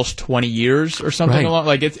for almost 20 years or something along.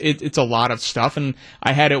 Like, it's a lot of stuff, and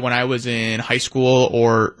I had it when I was in high school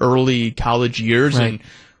or early college years, and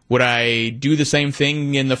would I do the same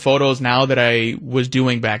thing in the photos now that I was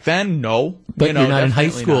doing back then? No. But you're not in high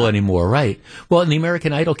school anymore, right? Well, in the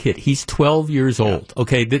American Idol kid, he's 12 years old.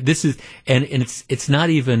 Okay, this is, and it's not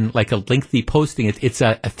even like a lengthy posting. It's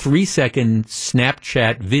a 3-second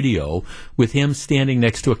Snapchat video with him standing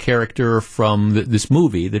next to a character from this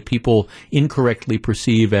movie that people incorrectly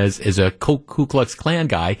perceive as a Ku Klux Klan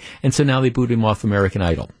guy, and so now they boot him off American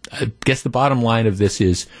Idol. I guess the bottom line of this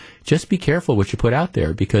is just be careful what you put out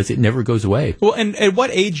there because it never goes away. Well, and at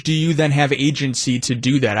what age do you then have agency to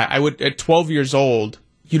do that? I would, at 12 years old,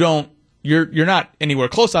 you're not anywhere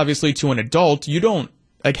close, obviously, to an adult. You don't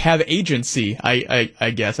have agency.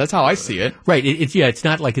 I guess that's how I see it. Right. It's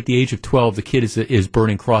not like at the age of 12 the kid is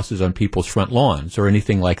burning crosses on people's front lawns or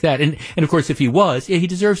anything like that. And of course, if he was, he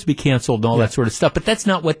deserves to be canceled and all that sort of stuff. But that's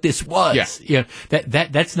not what this was. Yeah.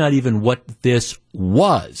 That's not even what this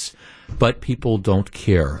was. But people don't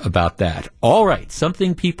care about that. All right,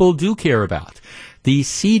 something people do care about. The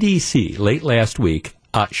CDC, late last week,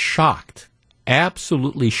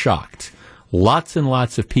 absolutely shocked, lots and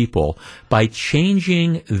lots of people by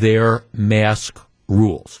changing their mask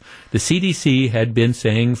rules. The CDC had been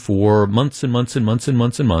saying for months and months and months and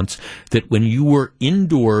months and months that when you were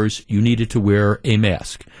indoors, you needed to wear a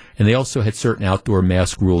mask. And they also had certain outdoor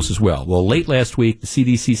mask rules as well. Well, late last week, the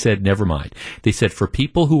CDC said, never mind. They said for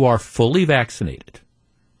people who are fully vaccinated,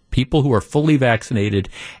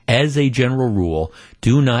 as a general rule,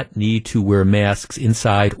 do not need to wear masks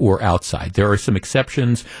inside or outside. There are some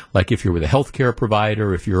exceptions, like if you're with a healthcare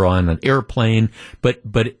provider, if you're on an airplane, but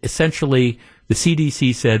essentially the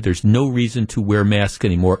CDC said there's no reason to wear masks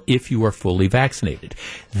anymore if you are fully vaccinated.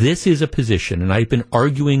 This is a position, and I've been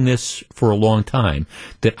arguing this for a long time,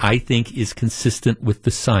 that I think is consistent with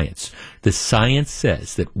the science. The science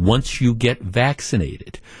says that once you get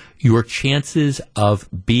vaccinated, your chances of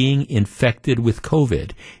being infected with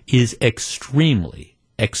COVID is extremely,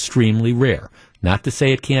 extremely rare. Not to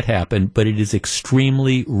say it can't happen, but it is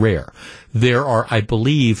extremely rare. There are, I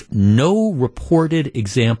believe, no reported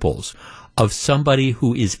examples of somebody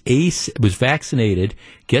who was vaccinated,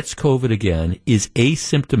 gets COVID again, is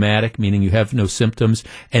asymptomatic, meaning you have no symptoms,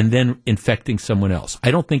 and then infecting someone else. I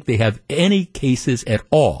don't think they have any cases at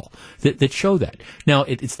all that show that. Now,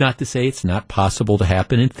 it's not to say it's not possible to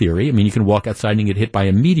happen in theory. I mean, you can walk outside and get hit by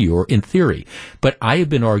a meteor in theory. But I have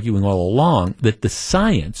been arguing all along that the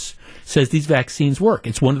science says these vaccines work.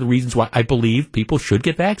 It's one of the reasons why I believe people should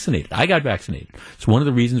get vaccinated. I got vaccinated. It's one of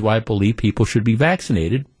the reasons why I believe people should be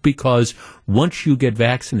vaccinated, because once you get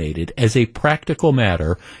vaccinated, as a practical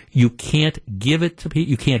matter, you can't give it to people,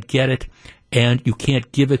 you can't get it, and you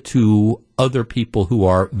can't give it to other people who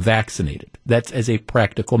are vaccinated. That's as a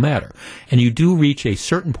practical matter. And you do reach a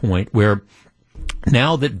certain point where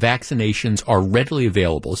now that vaccinations are readily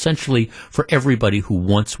available, essentially for everybody who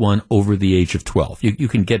wants one over the age of 12, you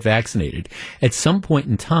can get vaccinated. At some point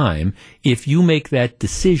in time, if you make that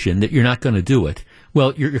decision that you're not going to do it,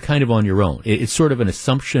 well, you're kind of on your own. It's sort of an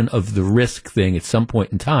assumption of the risk thing at some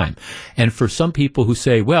point in time. And for some people who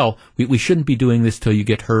say, well, we shouldn't be doing this till you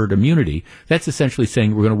get herd immunity, that's essentially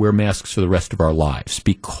saying we're going to wear masks for the rest of our lives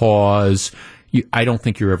because I don't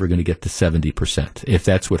think you're ever going to get to 70%, if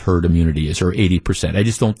that's what herd immunity is, or 80%. I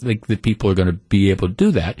just don't think that people are going to be able to do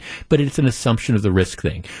that, but it's an assumption of the risk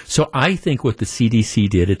thing. So I think what the CDC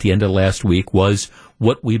did at the end of last week was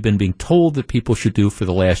what we've been being told that people should do for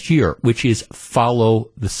the last year, which is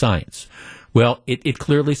follow the science. Well, it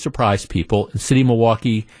clearly surprised people. In the city of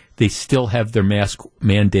Milwaukee, they still have their mask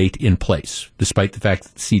mandate in place, despite the fact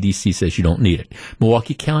that the CDC says you don't need it.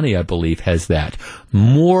 Milwaukee County, I believe, has that.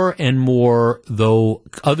 More and more, though,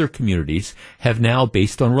 other communities have now,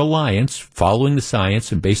 based on reliance, following the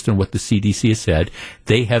science, and based on what the CDC has said,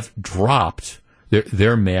 they have dropped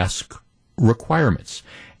their mask requirements.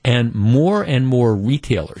 And more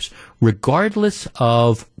retailers, regardless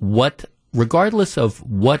of what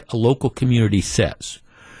a local community says,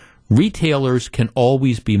 retailers can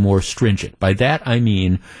always be more stringent. By that I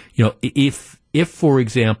mean, if for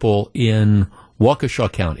example in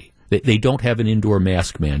Waukesha County they don't have an indoor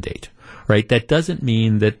mask mandate, right? That doesn't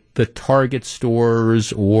mean that the Target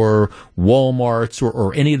stores or Walmarts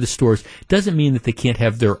or any of the stores doesn't mean that they can't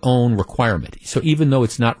have their own requirement. So even though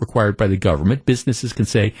it's not required by the government, businesses can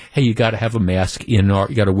say, hey, you got to have a mask you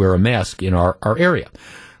got to wear a mask in our area.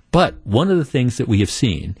 But one of the things that we have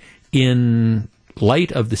seen in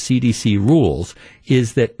light of the CDC rules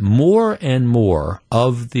is that more and more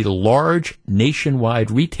of the large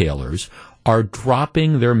nationwide retailers are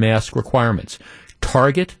dropping their mask requirements.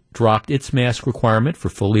 Target dropped its mask requirement for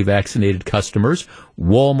fully vaccinated customers.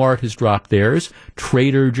 Walmart has dropped theirs.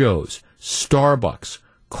 Trader Joe's, Starbucks,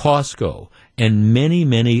 Costco, and many,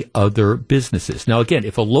 many other businesses. Now, again,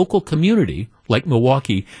 if a local community like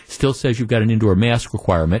Milwaukee still says you've got an indoor mask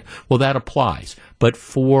requirement, well, that applies. But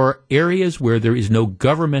for areas where there is no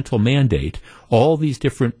governmental mandate, all these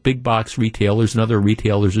different big box retailers and other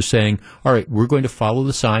retailers are saying, all right, we're going to follow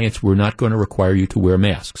the science. We're not going to require you to wear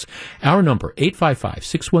masks. Our number,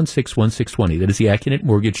 855-616-1620. That is the Accunet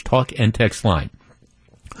Mortgage talk and text line.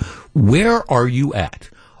 Where are you at?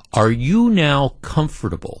 Are you now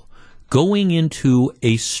comfortable going into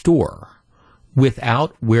a store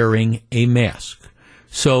without wearing a mask?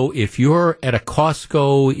 So if you're at a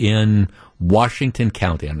Costco in Washington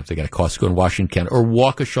County, I don't know if they got a Costco in Washington County, or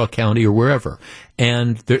Waukesha County or wherever,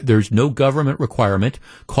 and there's no government requirement,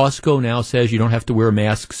 Costco now says you don't have to wear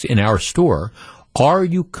masks in our store. Are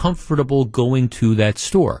you comfortable going to that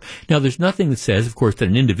store? Now, there's nothing that says, of course, that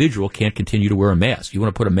an individual can't continue to wear a mask. You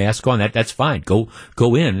want to put a mask on, that's fine. Go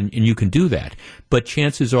in and you can do that. But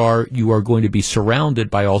chances are you are going to be surrounded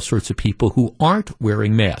by all sorts of people who aren't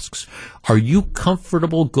wearing masks. Are you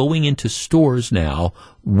comfortable going into stores now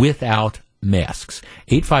without masks?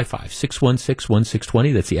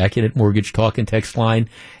 855-616-1620. That's the Accunet Mortgage talk and text line.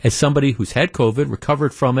 As somebody who's had COVID,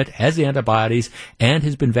 recovered from it, has antibodies, and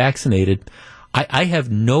has been vaccinated, I have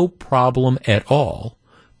no problem at all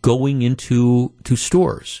going into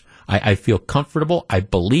stores. I feel comfortable. I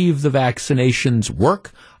believe the vaccinations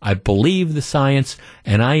work. I believe the science,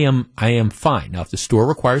 and I am fine. Now, if the store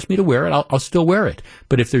requires me to wear it, I'll still wear it.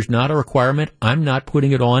 But if there's not a requirement, I'm not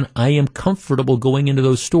putting it on. I am comfortable going into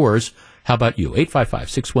those stores. How about you?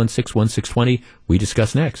 855-616-1620. We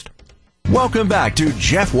discuss next. Welcome back to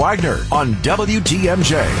Jeff Wagner on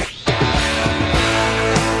WTMJ.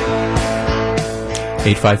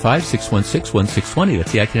 855-616-1620.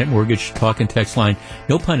 That's the Accunet Mortgage talk and text line.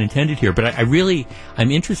 No pun intended here, but I'm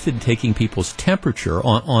interested in taking people's temperature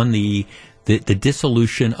on the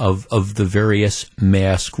dissolution of the various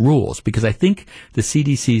mask rules, because I think the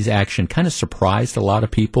CDC's action kind of surprised a lot of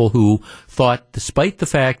people who thought, despite the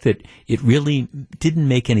fact that it really didn't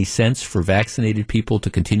make any sense for vaccinated people to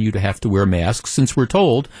continue to have to wear masks, since we're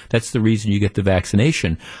told that's the reason you get the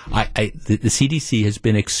vaccination. The CDC has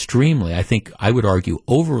been extremely, I think I would argue,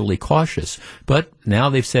 overly cautious. But now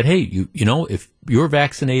they've said, hey, you know, if you're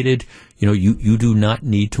vaccinated, you know, you do not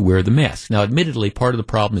need to wear the mask. Now, admittedly, part of the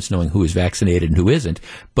problem is knowing who is vaccinated and who isn't.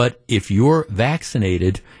 But if you're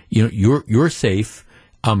vaccinated, you know, you're safe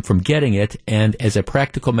from getting it, and as a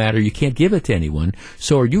practical matter, you can't give it to anyone.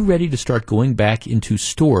 So are you ready to start going back into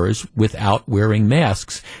stores without wearing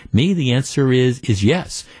masks? Me, the answer is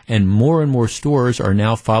yes. And more stores are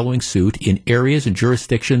now following suit in areas and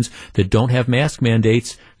jurisdictions that don't have mask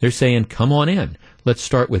mandates. They're saying, come on in. Let's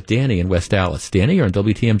start with Danny in West Dallas. Danny, you're on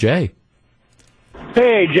WTMJ.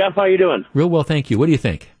 Hey, Jeff, how you doing? Real well, thank you. What do you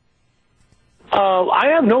think?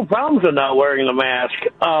 I have no problems with not wearing the mask.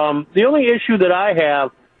 The only issue that I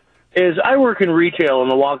have is I work in retail in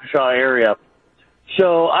the Waukesha area.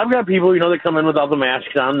 So I've got people, you know, that come in without the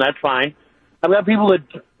masks on. That's fine. I've got people that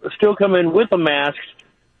still come in with the masks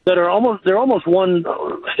that are almost one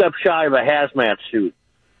step shy of a hazmat suit,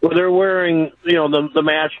 where they're wearing, you know, the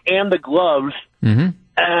mask and the gloves. Mm-hmm.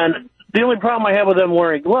 And the only problem I have with them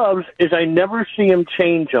wearing gloves is I never see them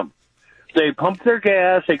change them. They pump their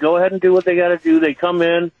gas. They go ahead and do what they got to do. They come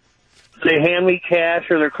in. They hand me cash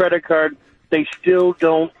or their credit card. They still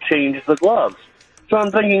don't change the gloves. So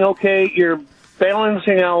I'm thinking, okay, you're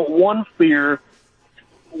balancing out one fear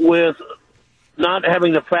with not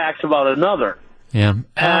having the facts about another. Yeah.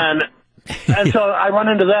 And so I run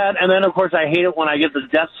into that. And then, of course, I hate it when I get the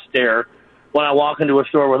death stare when I walk into a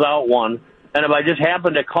store without one. And if I just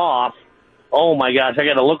happen to cough, oh my gosh, I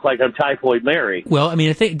got to look like I'm Typhoid Mary. Well, I mean,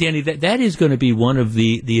 I think, Danny, that is going to be one of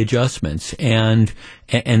the adjustments, and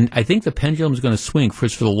I think the pendulum is going to swing. For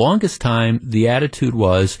the longest time, the attitude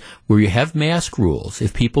was where you have mask rules.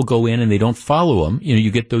 If people go in and they don't follow them, you know,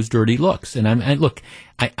 you get those dirty looks. And look,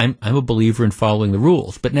 I'm a believer in following the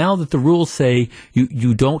rules. But now that the rules say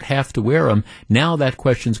you don't have to wear them, now that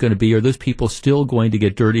question's going to be, are those people still going to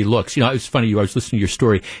get dirty looks? You know, it's funny, I was listening to your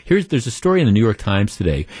story. There's a story in the New York Times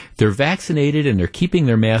today. They're vaccinated and they're keeping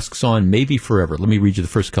their masks on maybe forever. Let me read you the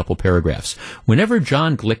first couple paragraphs. Whenever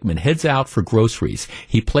John Glickman heads out for groceries,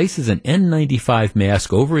 he places an N95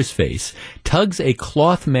 mask over his face, tugs a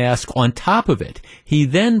cloth mask on top of it. He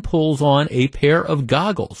then pulls on a pair of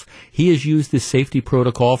goggles. He has used this safety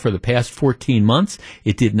protocol for the past 14 months.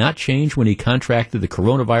 It did not change when he contracted the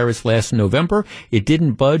coronavirus last November. It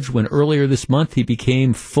didn't budge when earlier this month he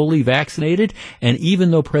became fully vaccinated. And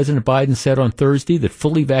even though President Biden said on Thursday that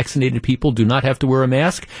fully vaccinated people do not have to wear a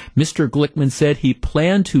mask, Mr. Glickman said he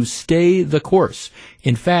planned to stay the course.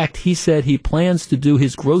 In fact, he said he plans to do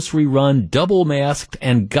his grocery run double masked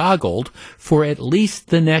and goggled for at least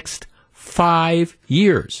the next 5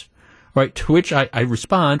 years. Right, to which I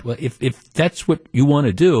respond, well, if that's what you want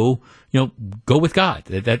to do, go with God.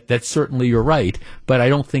 That's certainly your right, but I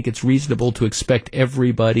don't think it's reasonable to expect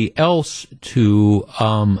everybody else to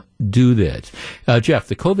do that. Jeff,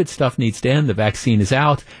 the COVID stuff needs to end. The vaccine is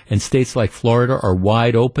out, and states like Florida are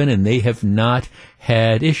wide open, and they have not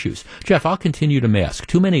had issues. Jeff, I'll continue to mask.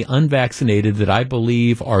 Too many unvaccinated that I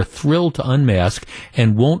believe are thrilled to unmask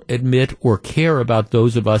and won't admit or care about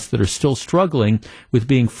those of us that are still struggling with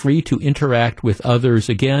being free to interact with others.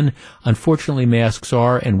 Again, unfortunately, masks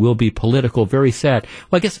are and will be political. Very sad.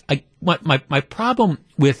 Well, I guess my problem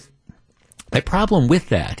with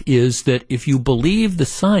that is that if you believe the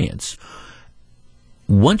science,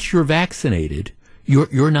 once you're vaccinated,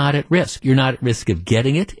 you're not at risk. You're not at risk of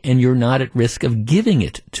getting it, and you're not at risk of giving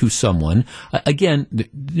it to someone. Again,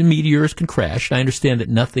 the meteors can crash. I understand that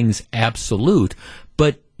nothing's absolute,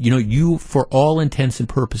 but you, for all intents and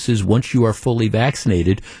purposes, once you are fully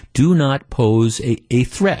vaccinated, do not pose a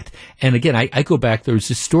threat. And again, I go back. There's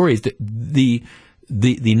this story that the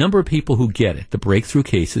number of people who get it, the breakthrough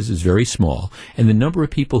cases, is very small, and the number of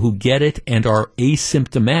people who get it and are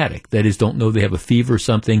asymptomatic, that is, don't know they have a fever or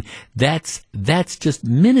something, that's just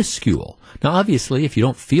minuscule. Now, obviously, if you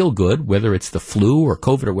don't feel good, whether it's the flu or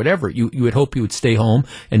COVID or whatever, you would hope you would stay home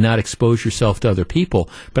and not expose yourself to other people.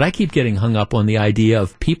 But I keep getting hung up on the idea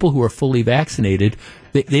of people who are fully vaccinated.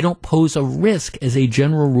 They don't pose a risk as a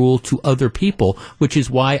general rule to other people, which is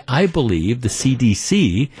why I believe the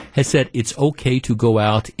CDC has said it's okay to go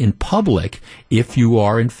out in public if you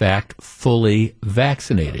are, in fact, fully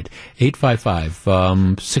vaccinated.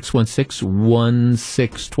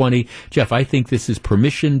 855-616-1620. Jeff, I think this is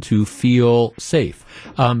permission to feel safe.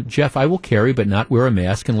 Jeff, I will carry but not wear a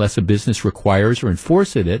mask unless a business requires or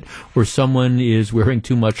enforces it, or someone is wearing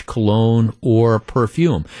too much cologne or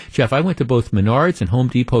perfume. Jeff, I went to both Menards and Home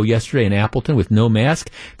Depot yesterday in Appleton with no mask.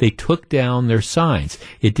 They took down their signs.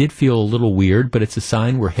 It did feel a little weird, but it's a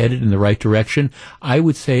sign we're headed in the right direction. I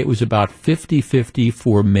would say it was about 50-50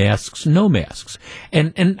 for masks, no masks.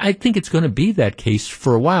 And I think it's going to be that case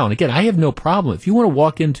for a while. And again, I have no problem. If you want to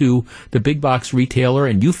walk into the big box retailer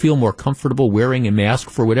and you feel more comfortable wearing a mask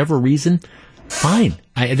for whatever reason, fine.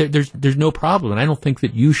 There's no problem. And I don't think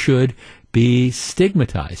that you should be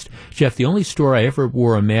stigmatized. Jeff, the only store I ever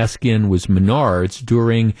wore a mask in was Menards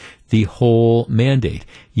during the whole mandate.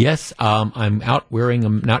 Yes, I'm not wearing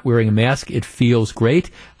a mask. It feels great.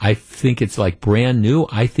 I think it's like brand new.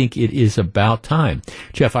 I think it is about time.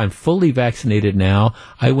 Jeff, I'm fully vaccinated now.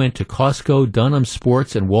 I went to Costco, Dunham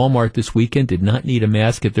Sports, and Walmart this weekend. Did not need a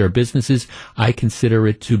mask at their businesses. I consider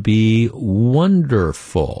it to be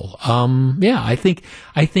wonderful. I think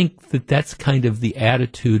that's kind of the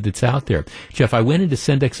attitude that's out there. Jeff, I went into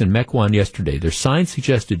Sendex and Mequon yesterday. Their signs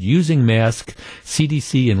suggested using masks,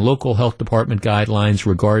 CDC and local health department guidelines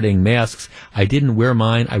regarding masks. I didn't wear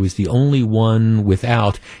mine. I was the only one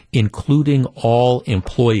without, including all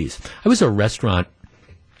employees. I was at a restaurant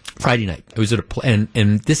Friday night. I was at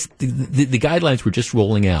the guidelines were just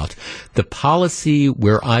rolling out. The policy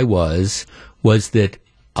where I was that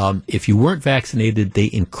if you weren't vaccinated, they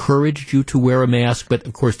encouraged you to wear a mask, but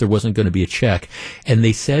of course there wasn't going to be a check. And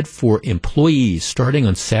they said for employees, starting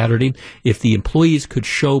on Saturday, if the employees could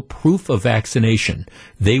show proof of vaccination,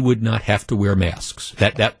 they would not have to wear masks.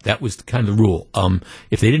 That was kind of the rule.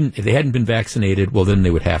 If they hadn't been vaccinated, well, then they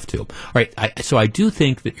would have to. All right. So I do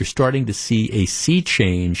think that you're starting to see a sea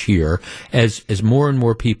change here as more and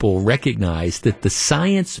more people recognize that the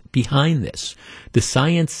science behind this, the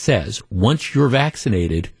science says once you're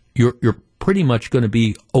vaccinated, you're pretty much going to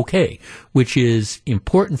be okay, which is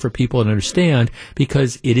important for people to understand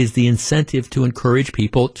because it is the incentive to encourage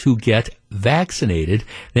people to get vaccinated.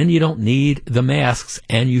 Then you don't need the masks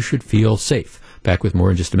and you should feel safe. Back with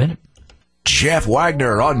more in just a minute. Jeff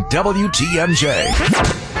Wagner on WTMJ.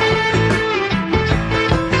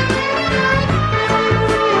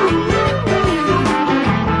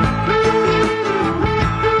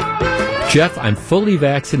 Jeff, I'm fully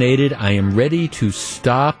vaccinated. I am ready to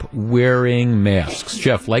stop wearing masks.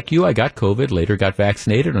 Jeff, like you, I got COVID, later got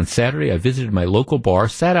vaccinated. On Saturday, I visited my local bar,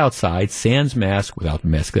 sat outside, sans mask, without the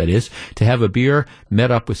mask that is, to have a beer, met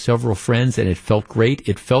up with several friends, and it felt great.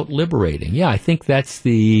 It felt liberating. Yeah, I think that's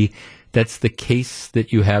the case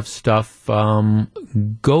that you have stuff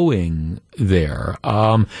going there.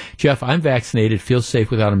 Jeff, I'm vaccinated, feel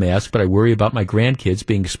safe without a mask, but I worry about my grandkids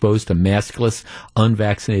being exposed to maskless,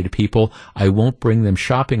 unvaccinated people. I won't bring them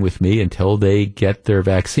shopping with me until they get their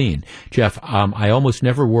vaccine. Jeff, I almost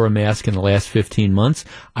never wore a mask in the last 15 months.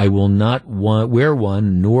 I will not wear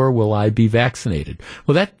one, nor will I be vaccinated.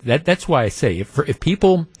 Well, that's why I say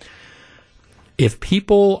if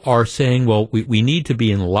people are saying, well, we need to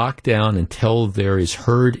be in lockdown until there is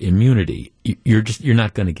herd immunity, you're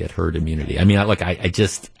not going to get herd immunity. I mean,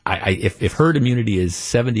 if herd immunity is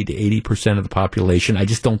 70 to 80% of the population, I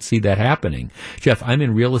just don't see that happening. Jeff, I'm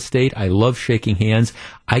in real estate. I love shaking hands.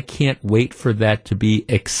 I can't wait for that to be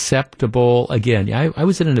acceptable again. I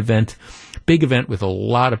was at an event, big event with a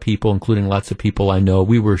lot of people, including lots of people I know.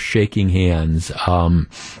 We were shaking hands.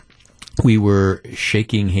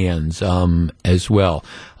 As well.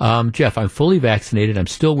 Jeff, I'm fully vaccinated. I'm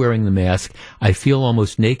still wearing the mask. I feel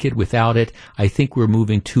almost naked without it. I think we're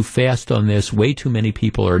moving too fast on this. Way too many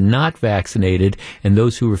people are not vaccinated, and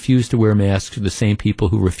those who refuse to wear masks are the same people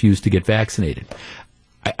who refuse to get vaccinated.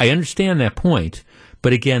 I understand that point,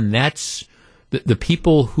 but again, that's the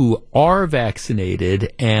people who are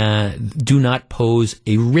vaccinated and do not pose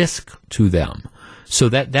a risk to them. So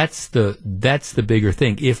that's the bigger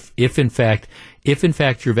thing. If in fact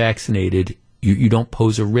you're vaccinated, you don't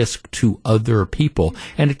pose a risk to other people.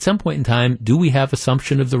 And at some point in time, do we have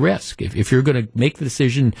assumption of the risk? If you're going to make the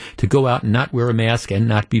decision to go out and not wear a mask and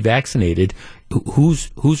not be vaccinated,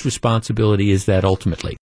 whose responsibility is that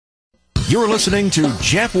ultimately? You're listening to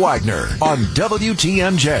Jeff Wagner on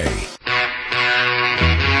WTMJ.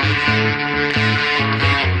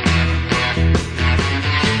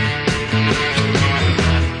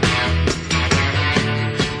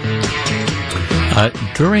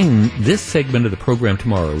 During this segment of the program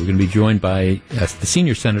tomorrow, we're going to be joined by the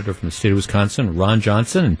senior senator from the state of Wisconsin, Ron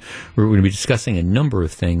Johnson, and we're going to be discussing a number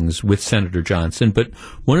of things with Senator Johnson. But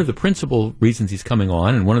one of the principal reasons he's coming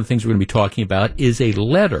on, and one of the things we're going to be talking about, is a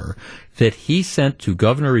letter that he sent to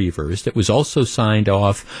Governor Evers that was also signed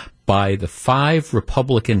off by the 5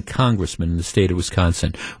 Republican congressmen in the state of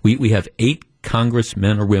Wisconsin. We have 8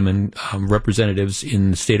 congressmen or women, representatives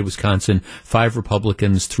in the state of Wisconsin, 5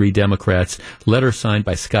 Republicans, 3 Democrats. Letter signed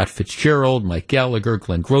by Scott Fitzgerald, Mike Gallagher,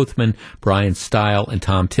 Glenn Grothman, Brian Stile, and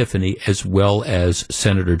Tom Tiffany, as well as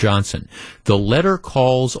Senator Johnson. The letter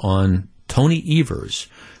calls on Tony Evers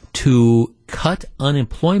to cut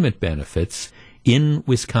unemployment benefits in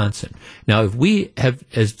Wisconsin. Now, if we have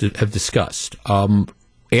discussed,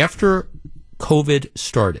 after COVID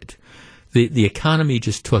started, the economy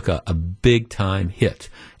just took a big time hit.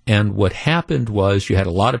 And what happened was you had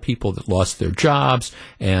a lot of people that lost their jobs,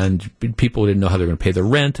 and people didn't know how they were going to pay their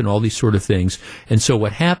rent and all these sort of things. And so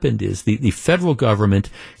what happened is the federal government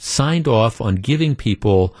signed off on giving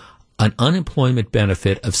people an unemployment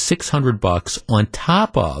benefit of $600 on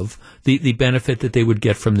top of the benefit that they would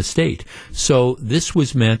get from the state. So this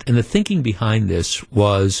was meant, and the thinking behind this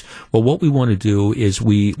was, well, what we want to do is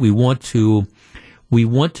we want to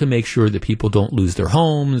make sure that people don't lose their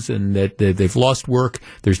homes and that they've lost work.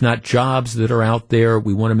 There's not jobs that are out there.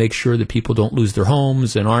 We want to make sure that people don't lose their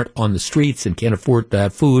homes and aren't on the streets and can't afford to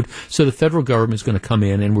have food. So the federal government is going to come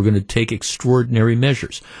in and we're going to take extraordinary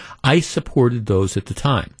measures. I supported those at the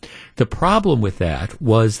time. The problem with that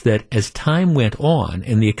was that as time went on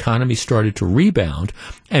and the economy started to rebound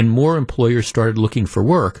and more employers started looking for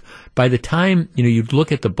work, by the time, you'd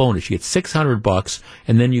look at the bonus, you get $600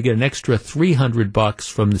 and then you get an extra $300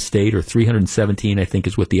 from the state, or $317, I think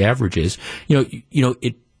is what the average is.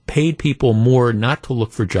 It paid people more not to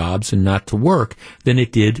look for jobs and not to work than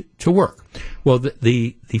it did to work. Well,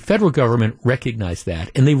 the federal government recognized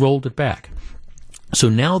that and they rolled it back. So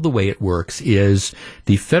now the way it works is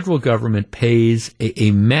the federal government pays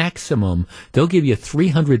a maximum. They'll give you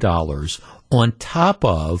 $300 on top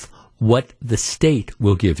of what the state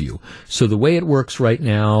will give you. So the way it works right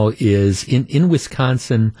now is in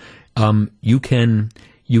Wisconsin, you can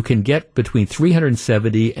get between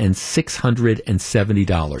 $370 and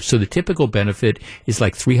 $670. So the typical benefit is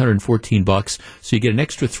like $314. So you get an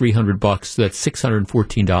extra $300. So that's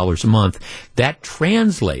 $614 a month. That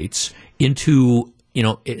translates into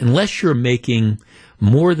unless you're making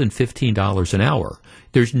more than $15 an hour,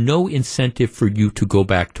 there's no incentive for you to go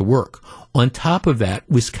back to work. On top of that,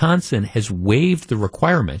 Wisconsin has waived the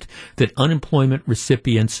requirement that unemployment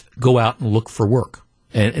recipients go out and look for work.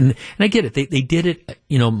 And I get it. They did it,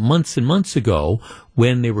 months and months ago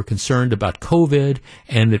when they were concerned about COVID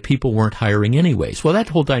and that people weren't hiring anyways. Well, that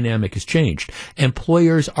whole dynamic has changed.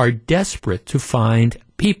 Employers are desperate to find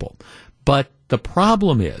people. But the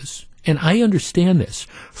problem is, and I understand this,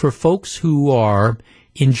 for folks who are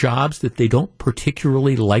in jobs that they don't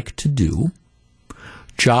particularly like to do,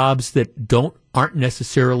 jobs that aren't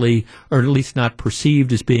necessarily, or at least not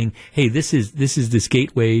perceived as being, hey, this is this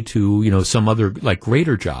gateway to, some other like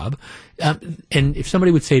greater job. And if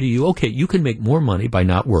somebody would say to you, okay, you can make more money by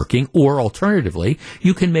not working, or alternatively,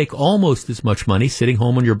 you can make almost as much money sitting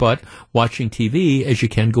home on your butt watching TV as you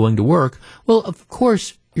can going to work. Well, of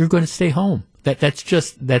course, you're going to stay home.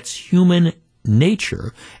 That's human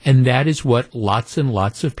nature, and that is what lots and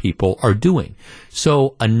lots of people are doing.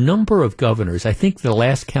 So a number of governors, I think the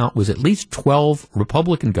last count was at least 12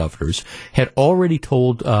 Republican governors, had already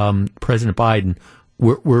told President Biden,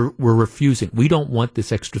 we're refusing. We don't want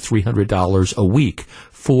this extra $300 a week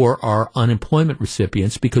for our unemployment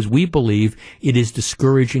recipients because we believe it is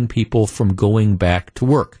discouraging people from going back to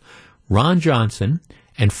work. Ron Johnson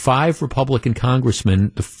and 5 Republican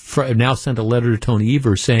congressmen now sent a letter to Tony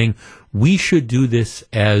Evers saying we should do this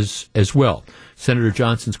as well. Senator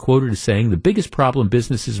Johnson's quoted as saying the biggest problem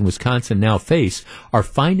businesses in Wisconsin now face are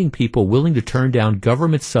finding people willing to turn down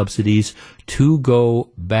government subsidies to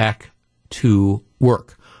go back to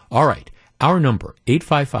work. All right. Our number,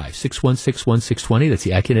 855-616-1620. That's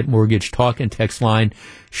the AccuNet Mortgage talk and text line.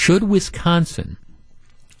 Should Wisconsin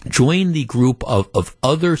join the group of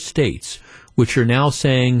other states which are now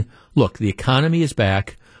saying, look, the economy is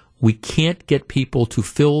back. We can't get people to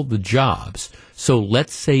fill the jobs. So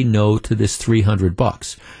let's say no to this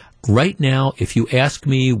 $300. Right now, if you ask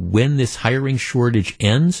me when this hiring shortage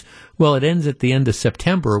ends, well, it ends at the end of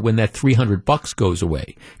September when that $300 goes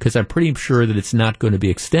away, because I'm pretty sure that it's not going to be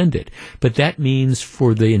extended. But that means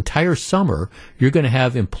for the entire summer, you're going to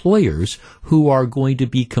have employers who are going to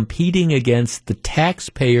be competing against the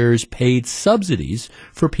taxpayers' paid subsidies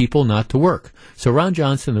for people not to work. So Ron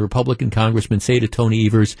Johnson, the Republican congressman, say to Tony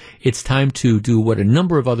Evers, it's time to do what a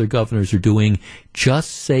number of other governors are doing, just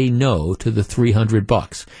say no to the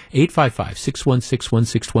 $300.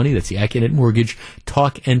 855-616-1620. That's the AccuNet Mortgage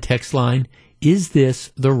talk and text line. Is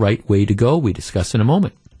this the right way to go? We discuss in a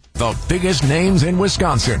moment. The biggest names in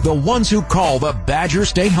Wisconsin, the ones who call the Badger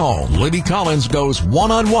State home. Libby Collins goes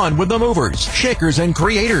one-on-one with the movers, shakers, and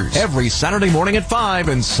creators every Saturday morning at 5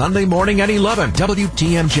 and Sunday morning at 11.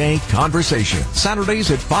 WTMJ Conversation,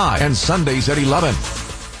 Saturdays at 5 and Sundays at 11.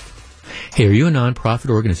 Hey, are you a nonprofit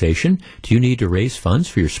organization? Do you need to raise funds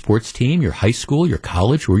for your sports team, your high school, your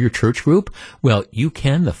college, or your church group? Well, you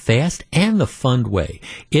can the fast and the fun way.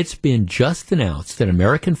 It's been just announced that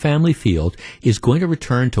American Family Field is going to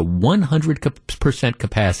return to 100%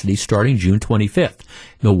 capacity starting June 25th.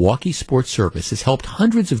 Milwaukee Sports Service has helped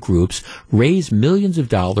hundreds of groups raise millions of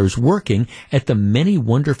dollars working at the many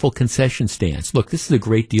wonderful concession stands. Look, this is a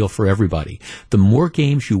great deal for everybody. The more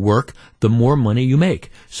games you work, the more money you make.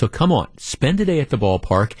 So come on, spend a day at the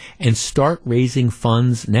ballpark and start raising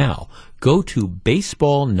funds now. Go to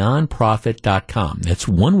baseballnonprofit.com. That's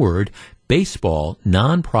one word,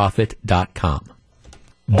 baseballnonprofit.com.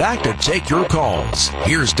 Back to take your calls.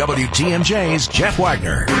 Here's WTMJ's Jeff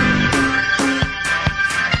Wagner.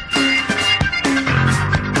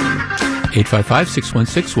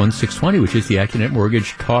 855-616-1620, which is the AccuNet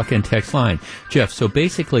Mortgage talk and text line. Jeff, so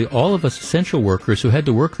basically all of us essential workers who had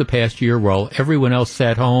to work the past year while everyone else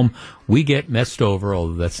sat home, we get messed over,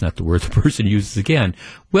 although that's not the word the person uses again.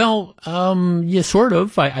 Well, yeah, sort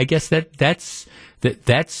of. I guess that's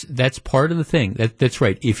part of the thing. That's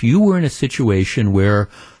right. If you were in a situation where,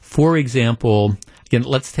 for example, again,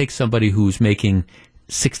 let's take somebody who's making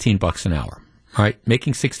 $16 an hour. All right,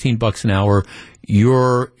 making $16 an hour,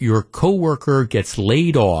 your coworker gets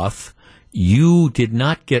laid off. You did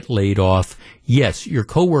not get laid off. Yes, your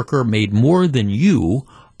coworker made more than you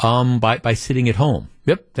by sitting at home.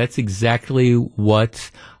 Yep, that's exactly what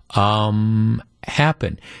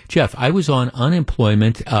happened. Jeff, I was on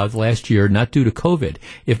unemployment last year, not due to COVID.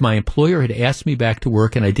 If my employer had asked me back to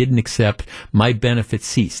work and I didn't accept, my benefits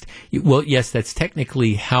ceased. Well, yes, that's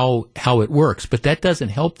technically how it works, but that doesn't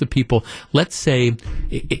help the people. Let's say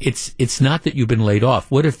it's not that you've been laid off.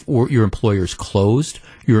 What if your employer's closed?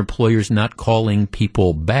 Your employer's not calling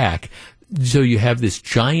people back? so you have this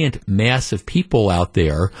giant mass of people out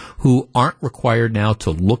there who aren't required now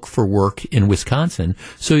to look for work in Wisconsin.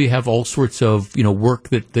 So you have all sorts of, work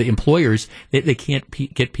that the employers, they can't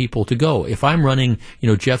get people to go. If I'm running,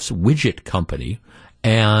 Jeff's widget company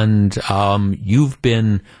and, you've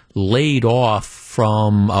been laid off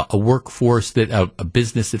from a workforce that a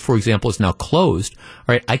business that, for example, is now closed.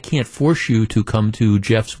 All right, I can't force you to come to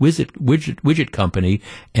Jeff's widget company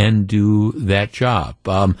and do that job.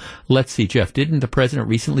 Let's see, Jeff. Didn't the president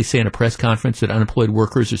recently say in a press conference that unemployed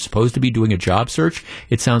workers are supposed to be doing a job search?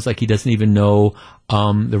 It sounds like he doesn't even know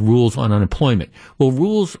the rules on unemployment.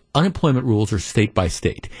 Well, unemployment rules are state by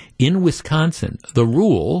state. In Wisconsin, the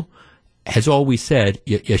rule has always said,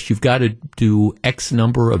 yes, you've got to do X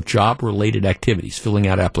number of job-related activities, filling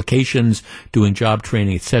out applications, doing job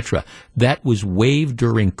training, etc. That was waived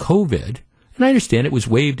during COVID, and I understand it was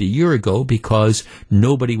waived a year ago because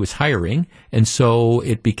nobody was hiring, and so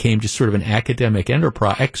it became just sort of an academic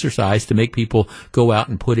exercise to make people go out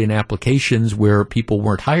and put in applications where people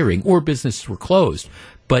weren't hiring or businesses were closed.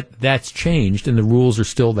 But that's changed, and the rules are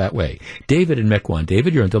still that way. David in Mequon.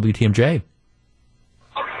 David, you're on WTMJ.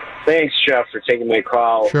 Thanks, Jeff, for taking my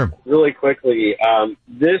call. Sure. Really quickly,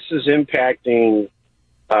 this is impacting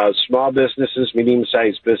small businesses,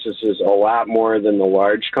 medium-sized businesses a lot more than the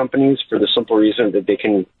large companies for the simple reason that they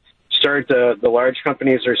can start the large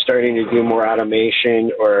companies are starting to do more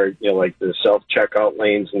automation or, like the self-checkout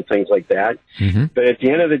lanes and things like that. Mm-hmm. But at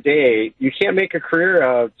the end of the day, you can't make a career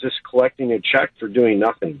out of just collecting a check for doing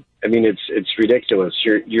nothing. I mean, it's ridiculous.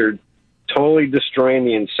 You're totally destroying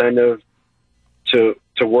the incentive to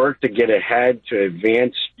work, to get ahead, to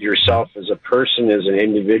advance yourself as a person, as an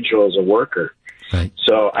individual, as a worker. Right.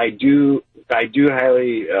 So I do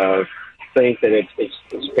highly think that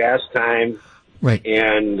it's past time. Right.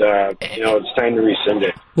 And, it's time to rescind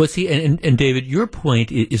it. Well, see, and David, your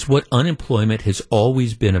point is what unemployment has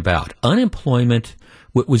always been about. Unemployment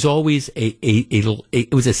was always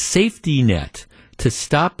it was a safety net to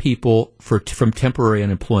stop people from temporary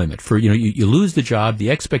unemployment. You lose the job,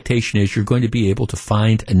 the expectation is you're going to be able to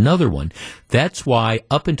find another one. That's why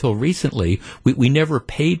up until recently we never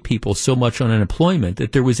paid people so much on unemployment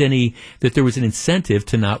that there was an incentive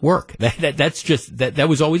to not work. That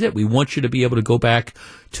was always it. We want you to be able to go back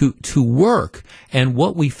to work. And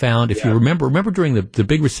what we found, if you remember during the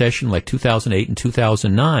big recession like 2008 and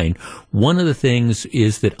 2009, one of the things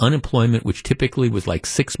is that unemployment, which typically was like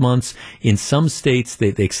 6 months, in some states they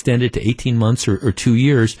extended to 18 months or 2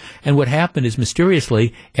 years. And what happened is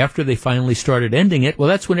mysteriously, after they finally started ending it, well,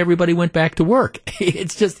 that's when everybody went back to work.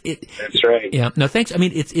 That's right. Yeah. No, thanks. I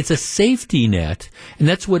mean, it's a safety net, and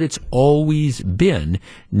that's what it's always been,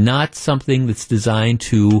 not something that's designed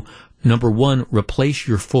to, number one, replace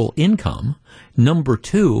your full income. Number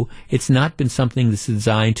two, it's not been something that's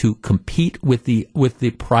designed to compete with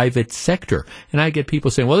the private sector. And I get people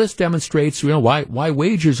saying, well, this demonstrates, why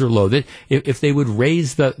wages are low. That if they would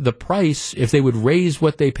raise the price, if they would raise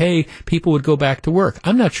what they pay, people would go back to work.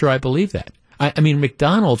 I'm not sure I believe that. I mean,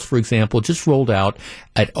 McDonald's, for example, just rolled out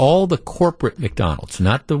at all the corporate McDonald's,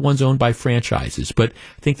 not the ones owned by franchises, but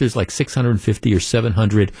I think there's like 650 or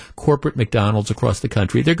 700 corporate McDonald's across the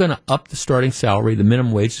country. They're going to up the starting salary. The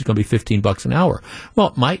minimum wage is going to be $15 an hour.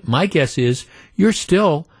 Well, my guess is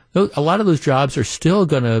a lot of those jobs are still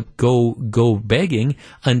going to go begging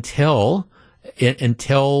until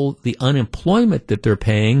the unemployment that they're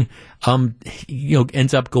paying,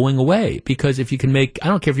 ends up going away. Because if you can I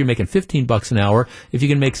don't care if you're making $15 an hour, if you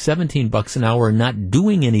can make $17 an hour and not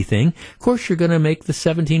doing anything, of course you're going to make the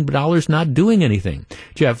 $17 not doing anything.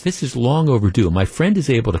 Jeff, this is long overdue. My friend is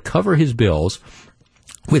able to cover his bills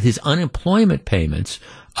with his unemployment payments.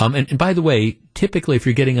 And by the way, typically if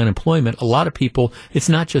you're getting unemployment, a lot of people, it's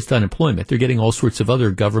not just unemployment. They're getting all sorts of other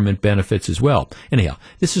government benefits as well. Anyhow,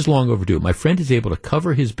 this is long overdue. My friend is able to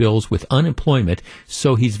cover his bills with unemployment,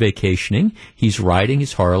 so he's vacationing. He's riding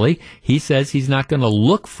his Harley. He says he's not going to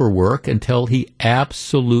look for work until he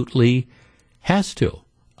absolutely has to.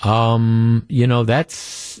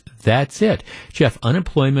 That's it. Jeff,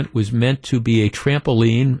 unemployment was meant to be a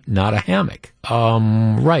trampoline, not a hammock.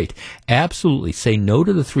 Right. Absolutely. Say no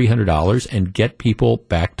to the $300 and get people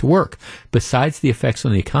back to work. Besides the effects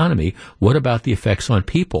on the economy, what about the effects on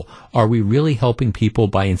people? Are we really helping people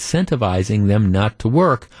by incentivizing them not to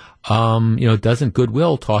work? Doesn't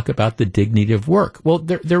Goodwill talk about the dignity of work? Well,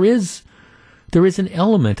 there is an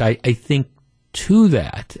element, I think, to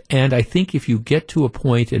that. And I think if you get to a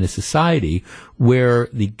point in a society where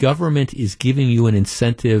the government is giving you an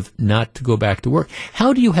incentive not to go back to work,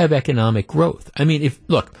 how do you have economic growth? I mean,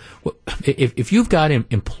 if you've got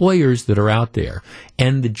employers that are out there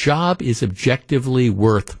and the job is objectively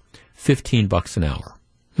worth $15 an hour.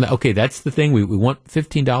 Okay, that's the thing. We want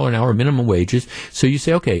 $15 an hour minimum wages. So you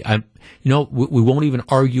say, okay, we won't even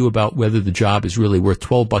argue about whether the job is really worth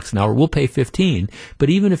 $12 an hour. We'll pay 15. But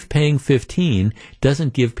even if paying 15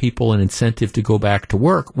 doesn't give people an incentive to go back to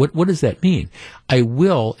work, what does that mean? I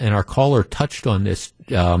will, and our caller touched on this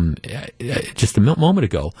just a moment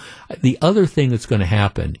ago. The other thing that's going to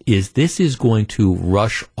happen is this is going to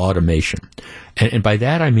rush automation. And by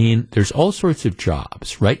that I mean there's all sorts of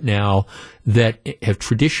jobs right now that have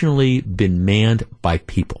traditionally been manned by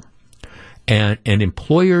people. And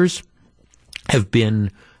employers have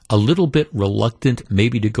been a little bit reluctant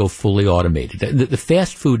maybe to go fully automated. The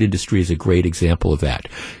fast food industry is a great example of that.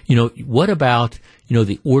 What about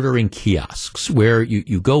the ordering kiosks where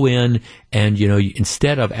you go in and,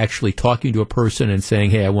 instead of actually talking to a person and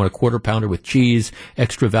saying, hey, I want a quarter pounder with cheese,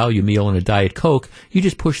 extra value meal, and a Diet Coke, you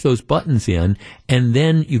just push those buttons in and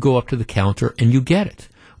then you go up to the counter and you get it.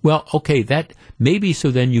 Well, okay, that maybe so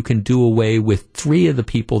then you can do away with 3 of the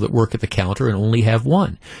people that work at the counter and only have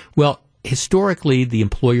 1. Well, historically, the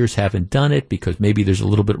employers haven't done it because maybe there's a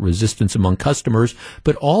little bit of resistance among customers,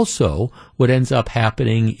 but also what ends up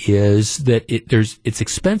happening is that it's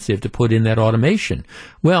expensive to put in that automation.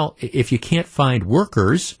 Well, if you can't find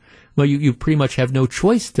workers, well, you pretty much have no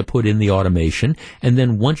choice to put in the automation, and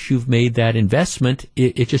then once you've made that investment,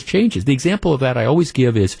 it just changes. The example of that I always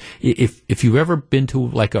give is if you've ever been to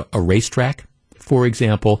like a racetrack, for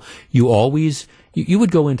example, you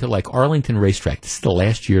would go into like Arlington Racetrack. This is the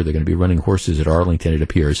last year they're going to be running horses at Arlington, it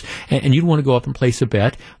appears. And you'd want to go up and place a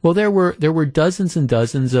bet. Well, there were dozens and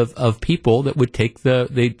dozens of people that would take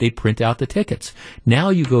they'd print out the tickets. Now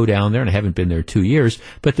you go down there, and I haven't been there 2 years,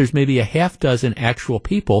 but there's maybe a half dozen actual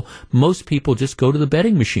people. Most people just go to the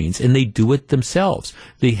betting machines and they do it themselves.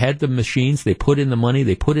 They had the machines, they put in the money,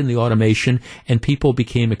 they put in the automation, and people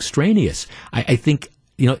became extraneous. I think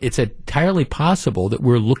it's entirely possible that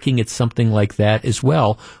we're looking at something like that as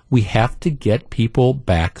well. We have to get people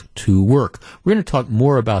back to work. We're going to talk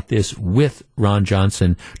more about this with Ron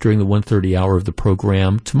Johnson during the 1:30 hour of the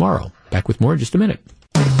program tomorrow. Back with more in just a minute.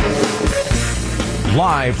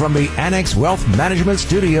 Live from the Annex Wealth Management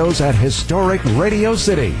Studios at historic Radio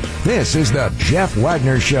City, this is the Jeff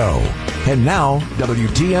Wagner Show. And now,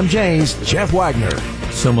 WTMJ's Jeff Wagner.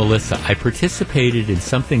 So, Melissa, I participated in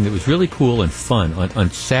something that was really cool and fun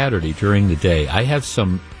on Saturday during the day. I have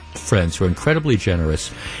some friends who are incredibly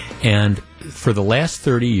generous, and for the last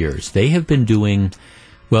 30 years, they have been doing,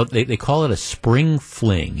 well, they call it a spring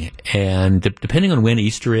fling, and depending on when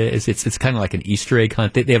Easter is, it's kind of like an Easter egg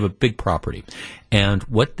hunt. They have a big property, and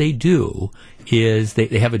what they do is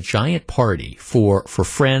they have a giant party for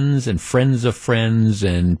friends and friends of friends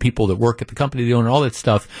and people that work at the company they own and all that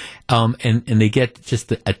stuff, and they get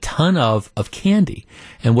just a ton of candy.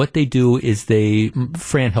 And what they do is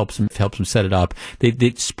Fran helps them set it up.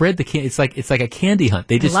 They spread the candy. It's like a candy hunt.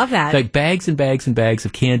 They just I love that. Like bags and bags and bags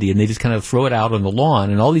of candy, and they just kind of throw it out on the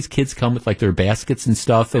lawn. And all these kids come with like their baskets and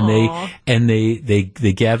stuff, and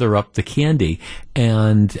they gather up the candy.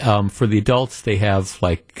 And for the adults, they have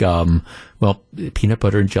like peanut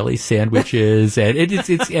butter and jelly sandwiches, and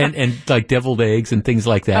and like deviled eggs and things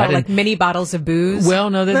like that. Oh, like mini bottles of booze. Well,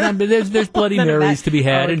 no, there's Bloody Marys to be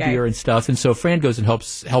had, and beer and stuff. And so Fran goes and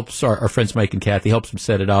helps our friends Mike and Kathy, helps them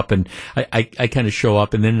set it up, and I kind of show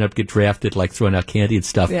up and then end up get drafted, like throwing out candy and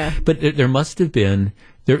stuff. Yeah. But there must have been.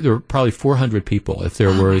 There were probably 400 people if there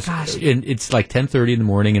was. And it's like 10:30 in the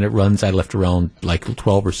morning, and it runs. I left around like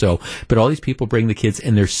 12 or so. But all these people bring the kids,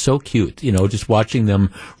 and they're so cute. Just watching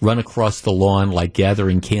them run across the lawn, like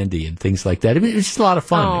gathering candy and things like that. I mean, it's just a lot of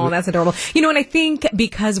fun. Oh, that's adorable. And I think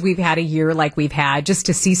because we've had a year like we've had, just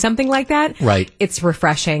to see something like that, right? It's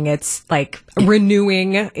refreshing. It's like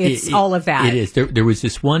renewing. It's all of that. It is. There was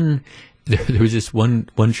this one. There was this one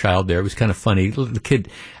child there. It was kind of funny. The kid,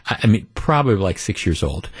 I mean, probably like 6 years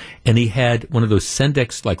old, and he had one of those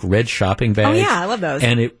Sendex like red shopping bags. Oh yeah, I love those.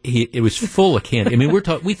 And it was full of candy. I mean,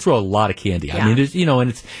 we throw a lot of candy. Yeah. I mean, there's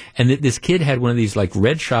this kid had one of these like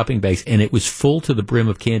red shopping bags, and it was full to the brim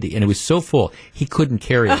of candy, and it was so full he couldn't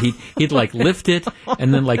carry it. He'd like lift it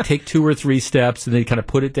and then like take 2 or 3 steps and then kind of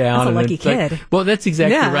put it down. That's a and lucky then, kid. Well, that's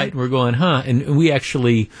exactly right. And we're going, huh? And we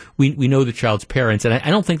actually we know the child's parents, and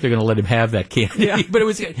I don't think they're going to let him have that candy. Yeah. But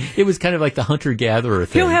it was kind of like the hunter gatherer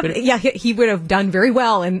thing. He would have done very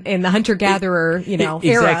well in the hunter gatherer era.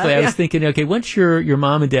 Exactly. I was thinking, okay, once your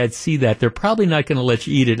mom and dad see that, they're probably not going to let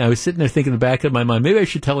you eat it. And I was sitting there thinking in the back of my mind, maybe I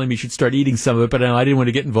should tell him he should start eating some of it, but I didn't want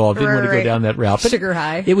to get involved. Didn't want to go down that route. But sugar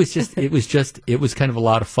high. It was kind of a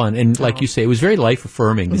lot of fun, and like you say, it was very life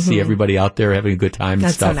affirming to see everybody out there having a good time and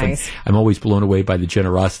That's stuff. So nice. And I'm always blown away by the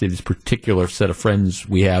generosity of this particular set of friends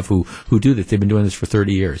we have who do this. They've been doing this for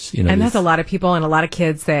 30 years. And And that's a lot of people and a lot of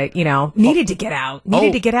kids that, needed to get out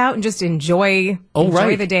and just enjoy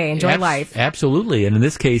the day, enjoy life. Absolutely. And in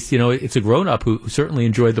this case, it's a grown-up who certainly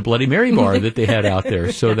enjoyed the Bloody Mary bar that they had out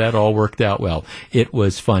there. So that all worked out well. It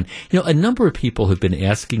was fun. A number of people have been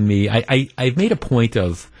asking me, I've made a point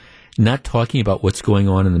of not talking about what's going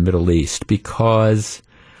on in the Middle East because,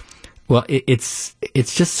 well, it's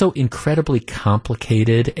just so incredibly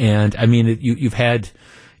complicated. And I mean, you've had,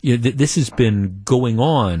 this has been going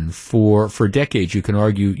on for decades. You can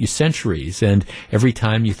argue centuries. And every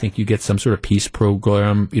time you think you get some sort of peace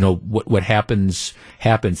program, what happens.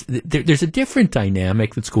 There's a different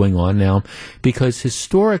dynamic that's going on now because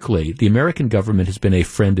historically the American government has been a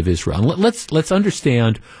friend of Israel. And let's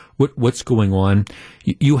understand what's going on.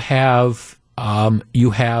 You have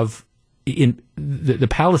in the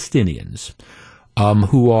Palestinians,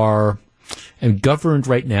 who are governed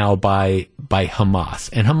right now by Hamas,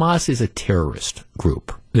 and Hamas is a terrorist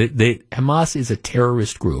group. Hamas is a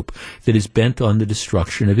terrorist group that is bent on the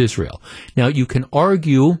destruction of Israel. Now, you can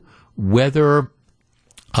argue whether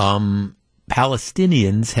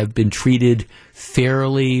Palestinians have been treated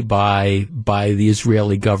fairly by the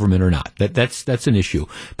Israeli government or not. That's an issue.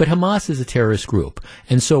 But Hamas is a terrorist group.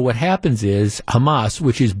 And so what happens is Hamas,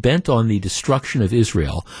 which is bent on the destruction of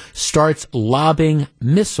Israel, starts lobbing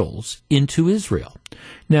missiles into Israel.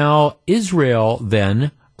 Now, Israel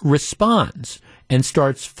then responds and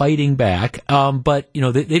starts fighting back. But,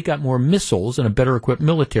 they've got more missiles and a better equipped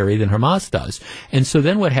military than Hamas does. And so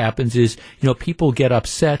then what happens is, people get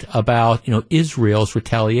upset about, Israel's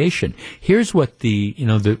retaliation. Here's what the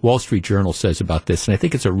Wall Street Journal says about this, and I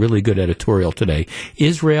think it's a really good editorial today.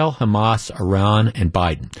 Israel, Hamas, Iran, and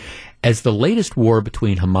Biden. As the latest war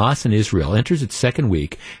between Hamas and Israel enters its second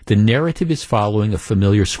week, the narrative is following a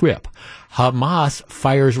familiar script. Hamas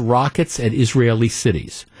fires rockets at Israeli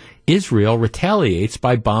cities. Israel retaliates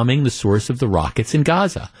by bombing the source of the rockets in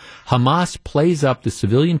Gaza. Hamas plays up the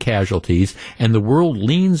civilian casualties, and the world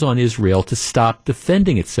leans on Israel to stop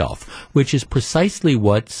defending itself, which is precisely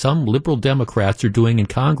what some liberal Democrats are doing in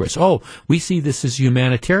Congress. Oh, we see this as a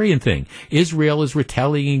humanitarian thing. Israel is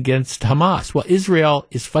retaliating against Hamas. Well, Israel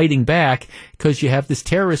is fighting back because you have this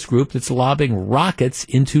terrorist group that's lobbing rockets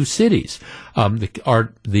into cities.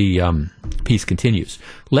 The piece continues.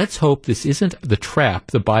 Let's hope this isn't the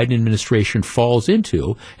trap the Biden administration falls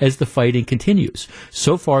into as the fighting continues.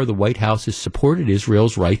 So far, the White House has supported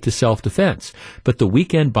Israel's right to self-defense, but the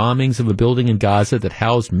weekend bombings of a building in Gaza that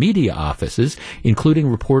housed media offices, including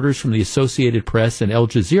reporters from the Associated Press and Al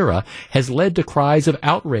Jazeera, has led to cries of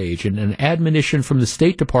outrage and an admonition from the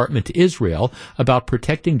State Department to Israel about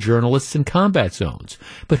protecting journalists in combat zones.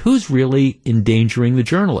 But who's really endangering the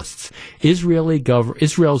journalists?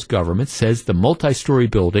 Israel's government says the multi-story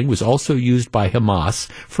building was also used by Hamas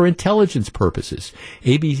for intelligence purposes.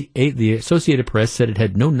 The Associated Press said it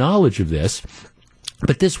had no knowledge of this.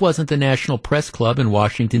 But this wasn't the National Press Club in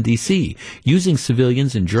Washington, D.C. Using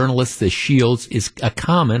civilians and journalists as shields is a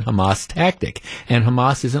common Hamas tactic, and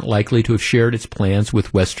Hamas isn't likely to have shared its plans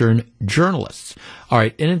with Western journalists. All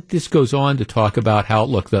right, and this goes on to talk about how,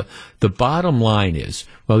 look, the bottom line is,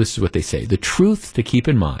 well, this is what they say. The truth to keep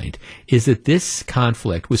in mind is that this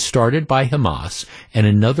conflict was started by Hamas and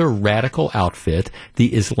another radical outfit,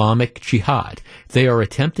 the Islamic Jihad. They are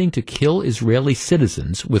attempting to kill Israeli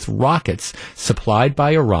citizens with rockets supplied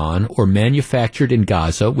by Iran or manufactured in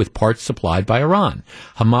Gaza with parts supplied by Iran.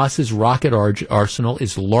 Hamas's rocket arsenal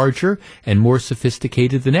is larger and more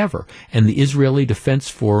sophisticated than ever, and the Israeli Defense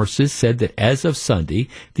Forces said that as of Sunday,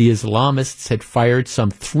 the Islamists had fired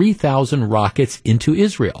some 3,000 rockets into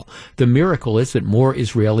Israel. The miracle is that more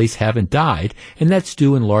Israelis haven't died, and that's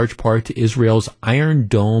due in large part to Israel's Iron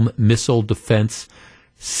Dome missile defense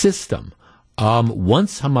system.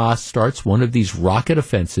 Once Hamas starts one of these rocket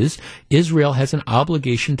offenses, Israel has an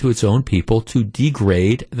obligation to its own people to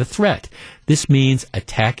degrade the threat. This means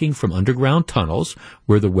attacking from underground tunnels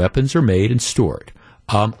where the weapons are made and stored.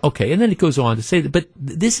 Okay, and then it goes on to say that, but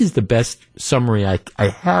this is the best summary I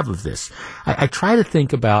have of this. I try to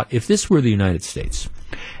think about if this were the United States,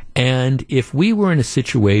 and if we were in a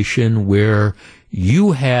situation where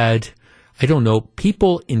you had,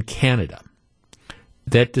 people in Canada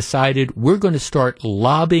that decided we're going to start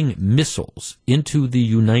lobbing missiles into the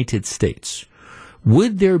United States,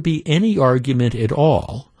 would there be any argument at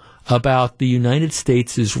all about the United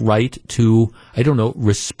States' right to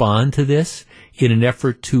respond to this in an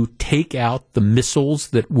effort to take out the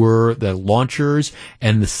missiles that were the launchers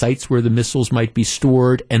and the sites where the missiles might be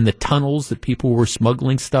stored and the tunnels that people were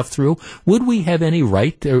smuggling stuff through? Would we have any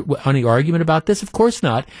right to any argument about this? Of course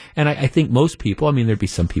not. And I think most people, I mean, there'd be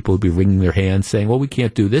some people who'd be wringing their hands saying, well, we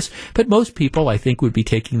can't do this. But most people, I think, would be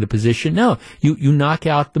taking the position, no, you knock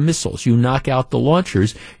out the missiles, you knock out the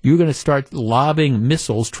launchers, you're going to start lobbing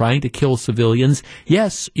missiles trying to kill civilians.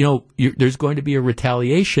 Yes, there's going to be a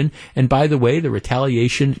retaliation. And by the way, the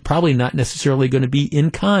retaliation probably not necessarily going to be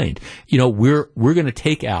in kind. We're going to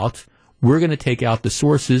take out the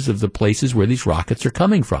sources of the places where these rockets are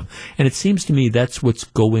coming from. And it seems to me that's what's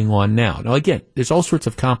going on now. Now, again, there's all sorts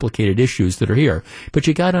of complicated issues that are here, but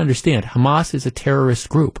you got to understand, Hamas is a terrorist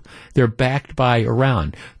group. They're backed by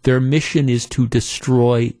Iran. Their mission is to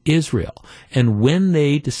destroy Israel. And when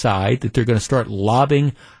they decide that they're going to start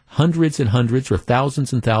lobbing hundreds and hundreds or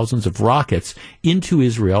thousands and thousands of rockets into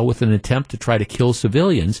Israel with an attempt to try to kill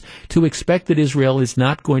civilians, to expect that Israel is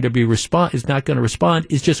not going to respond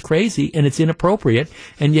is just crazy, and it's inappropriate.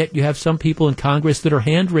 And yet you have some people in Congress that are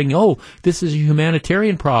hand-wringing, this is a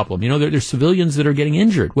humanitarian problem. There's civilians that are getting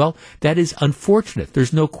injured. Well, that is unfortunate.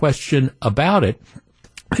 There's no question about it.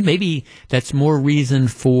 Maybe that's more reason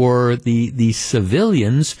for the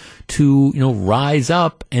civilians to, rise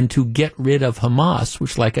up and to get rid of Hamas,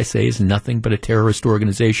 which, like I say, is nothing but a terrorist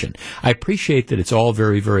organization. I appreciate that it's all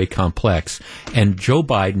very, very complex. And Joe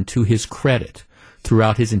Biden, to his credit,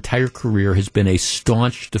 throughout his entire career, has been a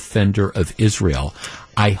staunch defender of Israel.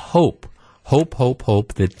 I hope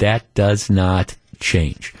that does not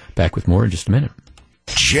change. Back with more in just a minute.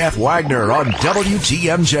 Jeff Wagner on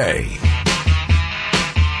WTMJ.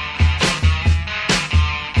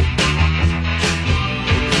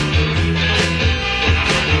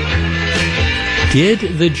 Did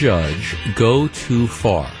the judge go too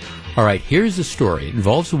far? All right, here's the story. It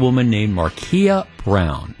involves a woman named Markia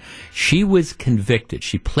Brown. She was convicted.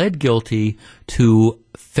 She pled guilty to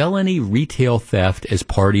felony retail theft as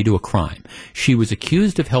party to a crime. She was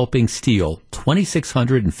accused of helping steal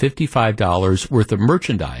 $2,655 worth of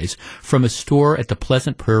merchandise from a store at the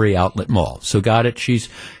Pleasant Prairie Outlet Mall. So got it. She's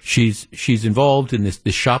involved in this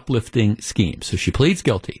shoplifting scheme. So she pleads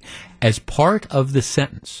guilty. As part of the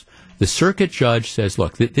sentence, the circuit judge says,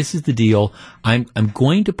 look, this is the deal. I'm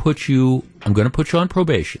going to put you on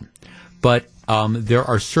probation, but there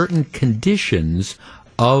are certain conditions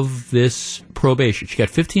of this probation. She got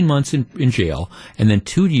 15 months in jail and then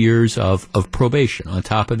 2 years of probation on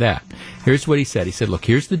top of that. Here's what he said. He said, look,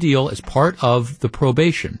 here's the deal as part of the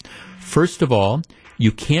probation. First of all,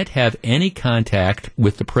 you can't have any contact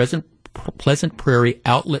with the Pleasant Prairie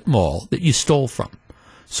Outlet Mall that you stole from.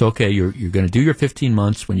 So, okay, you're going to do your 15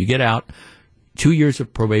 months. When you get out, 2 years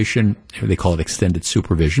of probation, they call it extended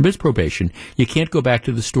supervision, but it's probation. You can't go back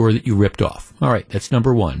to the store that you ripped off. All right, that's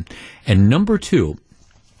number one. And number two,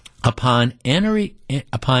 upon entering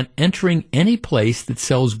any place that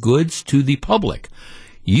sells goods to the public,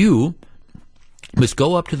 you must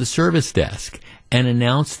go up to the service desk and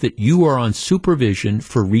announce that you are on supervision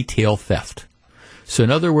for retail theft. So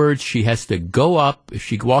in other words, she has to go up, if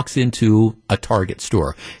she walks into a Target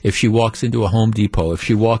store, if she walks into a Home Depot, if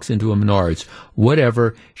she walks into a Menards,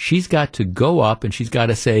 whatever, she's got to go up and she's got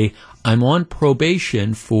to say, I'm on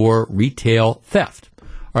probation for retail theft.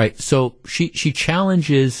 All right, so she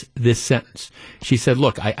challenges this sentence. She said,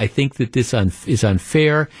 look, I think that this is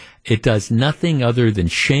unfair. It does nothing other than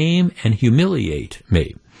shame and humiliate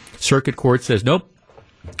me. Circuit Court says, nope.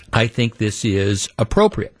 I think this is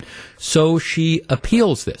appropriate. So she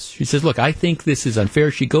appeals this. She says, look, I think this is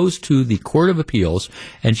unfair. She goes to the Court of Appeals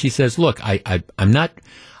and she says, look, I'm not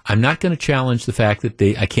going to challenge the fact that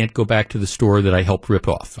I can't go back to the store that I helped rip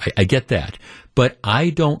off. I get that. But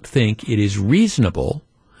I don't think it is reasonable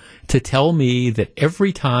to tell me that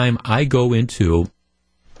every time I go into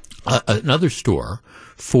another store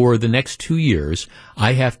for the next 2 years,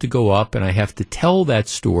 I have to go up and I have to tell that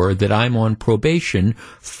store that I'm on probation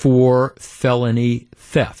for felony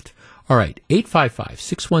theft. All right,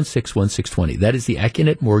 855-616-1620. That is the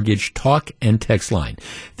Accunet Mortgage talk and text line.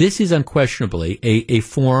 This is unquestionably a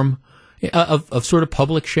form of sort of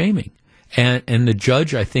public shaming. And the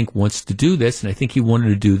judge, I think, wants to do this, and I think he wanted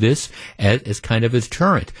to do this as kind of a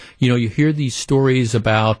deterrent. You know, you hear these stories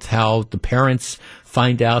about how the parents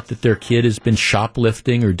find out that their kid has been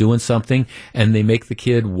shoplifting or doing something, and they make the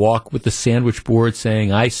kid walk with the sandwich board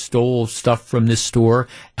saying, I stole stuff from this store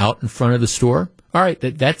out in front of the store. All right,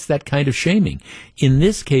 that's that kind of shaming. In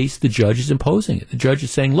this case, the judge is imposing it. The judge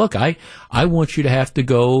is saying, look, I want you to have to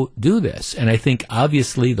go do this. And I think,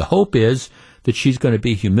 obviously, the hope is that she's going to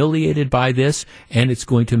be humiliated by this, and it's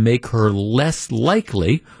going to make her less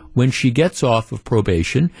likely when she gets off of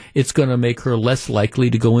probation. It's going to make her less likely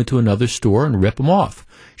to go into another store and rip them off.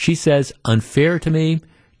 She says, unfair to me.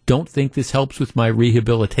 Don't think this helps with my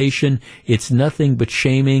rehabilitation. It's nothing but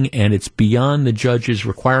shaming, and it's beyond the judge's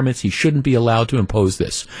requirements. He shouldn't be allowed to impose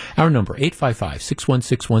this. Our number,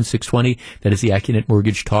 855-616-1620. That is the AccuNet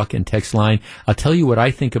Mortgage Talk and Text line. I'll tell you what I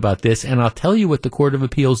think about this, and I'll tell you what the Court of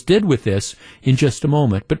Appeals did with this in just a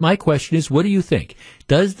moment. But my question is, what do you think?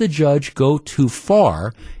 Does the judge go too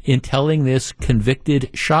far in telling this convicted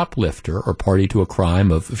shoplifter or party to a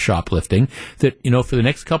crime of shoplifting that, for the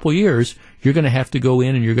next couple years, you're going to have to go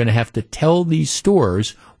in and you're going to have to tell these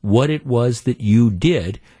stores what it was that you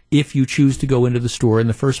did if you choose to go into the store in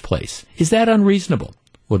the first place? Is that unreasonable?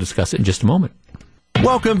 We'll discuss it in just a moment.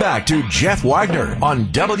 Welcome back to Jeff Wagner on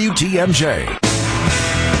WTMJ.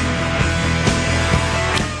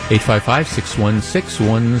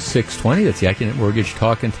 855-616-1620. That's the AccuNet Mortgage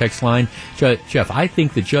Talk and Text line. Jeff, I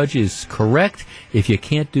think the judge is correct. If you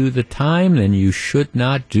can't do the time, then you should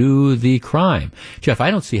not do the crime. Jeff,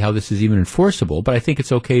 I don't see how this is even enforceable, but I think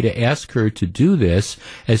it's okay to ask her to do this,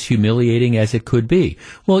 as humiliating as it could be.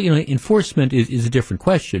 Well, enforcement is a different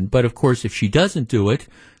question, but of course, if she doesn't do it,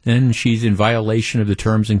 then she's in violation of the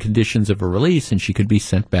terms and conditions of her release, and she could be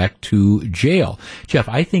sent back to jail. Jeff,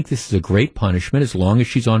 I think this is a great punishment as long as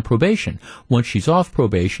she's on probation. Once she's off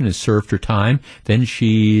probation and served her time, then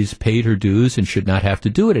she's paid her dues and should not have to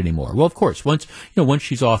do it anymore. Well, of course, once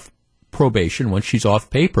she's off probation, once she's off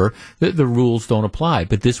paper, the rules don't apply.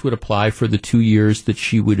 But this would apply for the 2 years that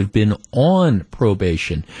she would have been on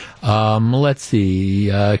probation. Let's see,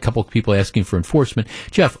 a couple of people asking for enforcement.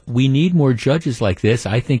 Jeff, we need more judges like this.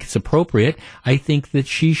 I think it's appropriate. I think that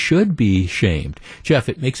she should be shamed. Jeff,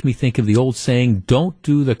 it makes me think of the old saying, don't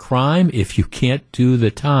do the crime if you can't do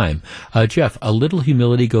the time. Jeff, a little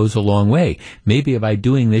humility goes a long way. Maybe by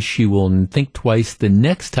doing this, she will think twice the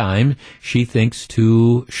next time she thinks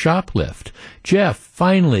to shoplift. Jeff,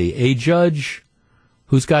 finally, a judge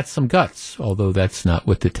who's got some guts, although that's not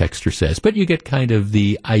what the texter says. But you get kind of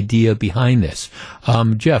the idea behind this.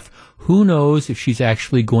 Jeff, who knows if she's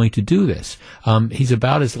actually going to do this? He's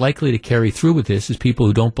about as likely to carry through with this as people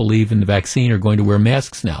who don't believe in the vaccine are going to wear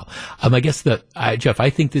masks now. I guess Jeff, I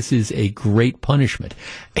think this is a great punishment.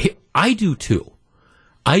 I do too.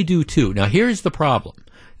 Now, here's the problem.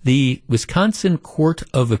 The Wisconsin Court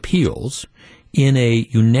of Appeals, in a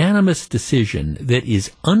unanimous decision that is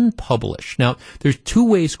unpublished. Now, there's two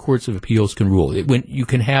ways courts of appeals can rule. When you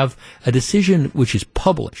can have a decision which is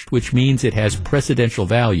published, which means it has precedential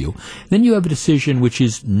value. Then you have a decision which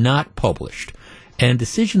is not published. And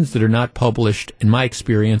decisions that are not published, in my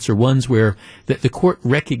experience, are ones where the court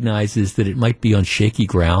recognizes that it might be on shaky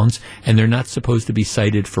grounds, and they're not supposed to be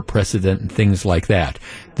cited for precedent and things like that.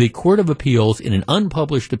 The Court of Appeals, in an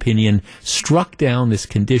unpublished opinion, struck down this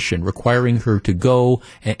condition, requiring her to go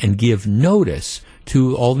and give notice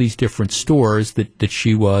to all these different stores that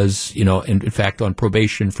she was, in fact, on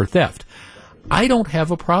probation for theft. I don't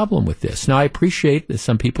have a problem with this. Now, I appreciate that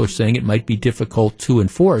some people are saying it might be difficult to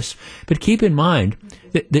enforce, but keep in mind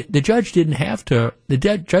that the judge didn't have to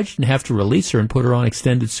release her and put her on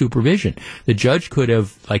extended supervision. The judge could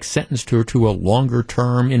have sentenced her to a longer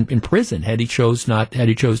term in prison had he chose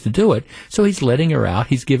to do it. So he's letting her out.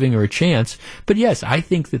 He's giving her a chance. But yes, I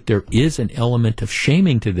think that there is an element of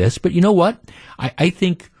shaming to this. But you know what? I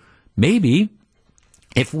think maybe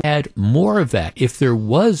if we had more of that, if there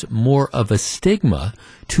was more of a stigma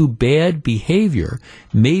to bad behavior,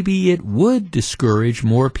 maybe it would discourage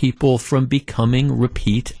more people from becoming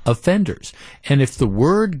repeat offenders. And if the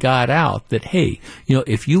word got out that, hey,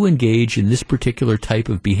 if you engage in this particular type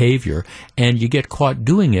of behavior and you get caught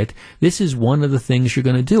doing it, this is one of the things you're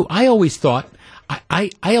going to do. I always thought, I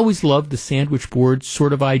always loved the sandwich board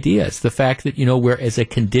sort of ideas. The fact that, where as a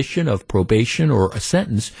condition of probation or a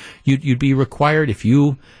sentence, you'd be required if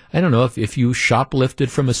you shoplifted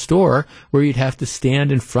from a store, where you'd have to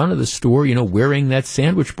stand in front of the store, wearing that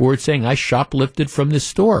sandwich board saying, I shoplifted from this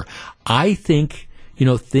store. I think,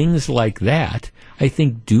 things like that, I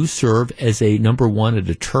think do serve as a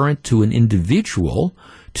deterrent to an individual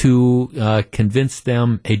to convince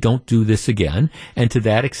them, hey, don't do this again. And to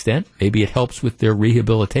that extent, maybe it helps with their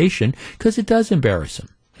rehabilitation because it does embarrass them.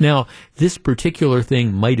 Now, this particular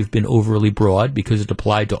thing might have been overly broad because it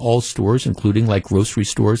applied to all stores, including grocery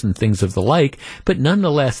stores and things of the like. But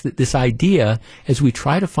nonetheless, this idea, as we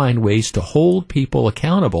try to find ways to hold people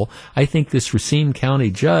accountable, I think this Racine County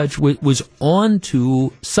judge was on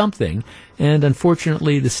to something. And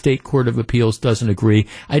unfortunately, the State Court of Appeals doesn't agree.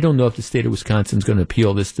 I don't know if the state of Wisconsin is going to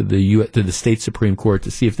appeal this to the state Supreme Court to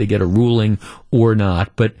see if they get a ruling or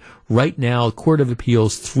not. But right now, the Court of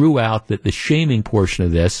Appeals threw out the shaming portion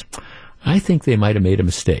of this. I think they might have made a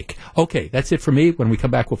mistake. Okay, that's it for me. When we come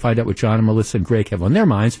back, we'll find out what John and Melissa and Greg have on their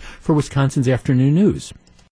minds for Wisconsin's Afternoon News.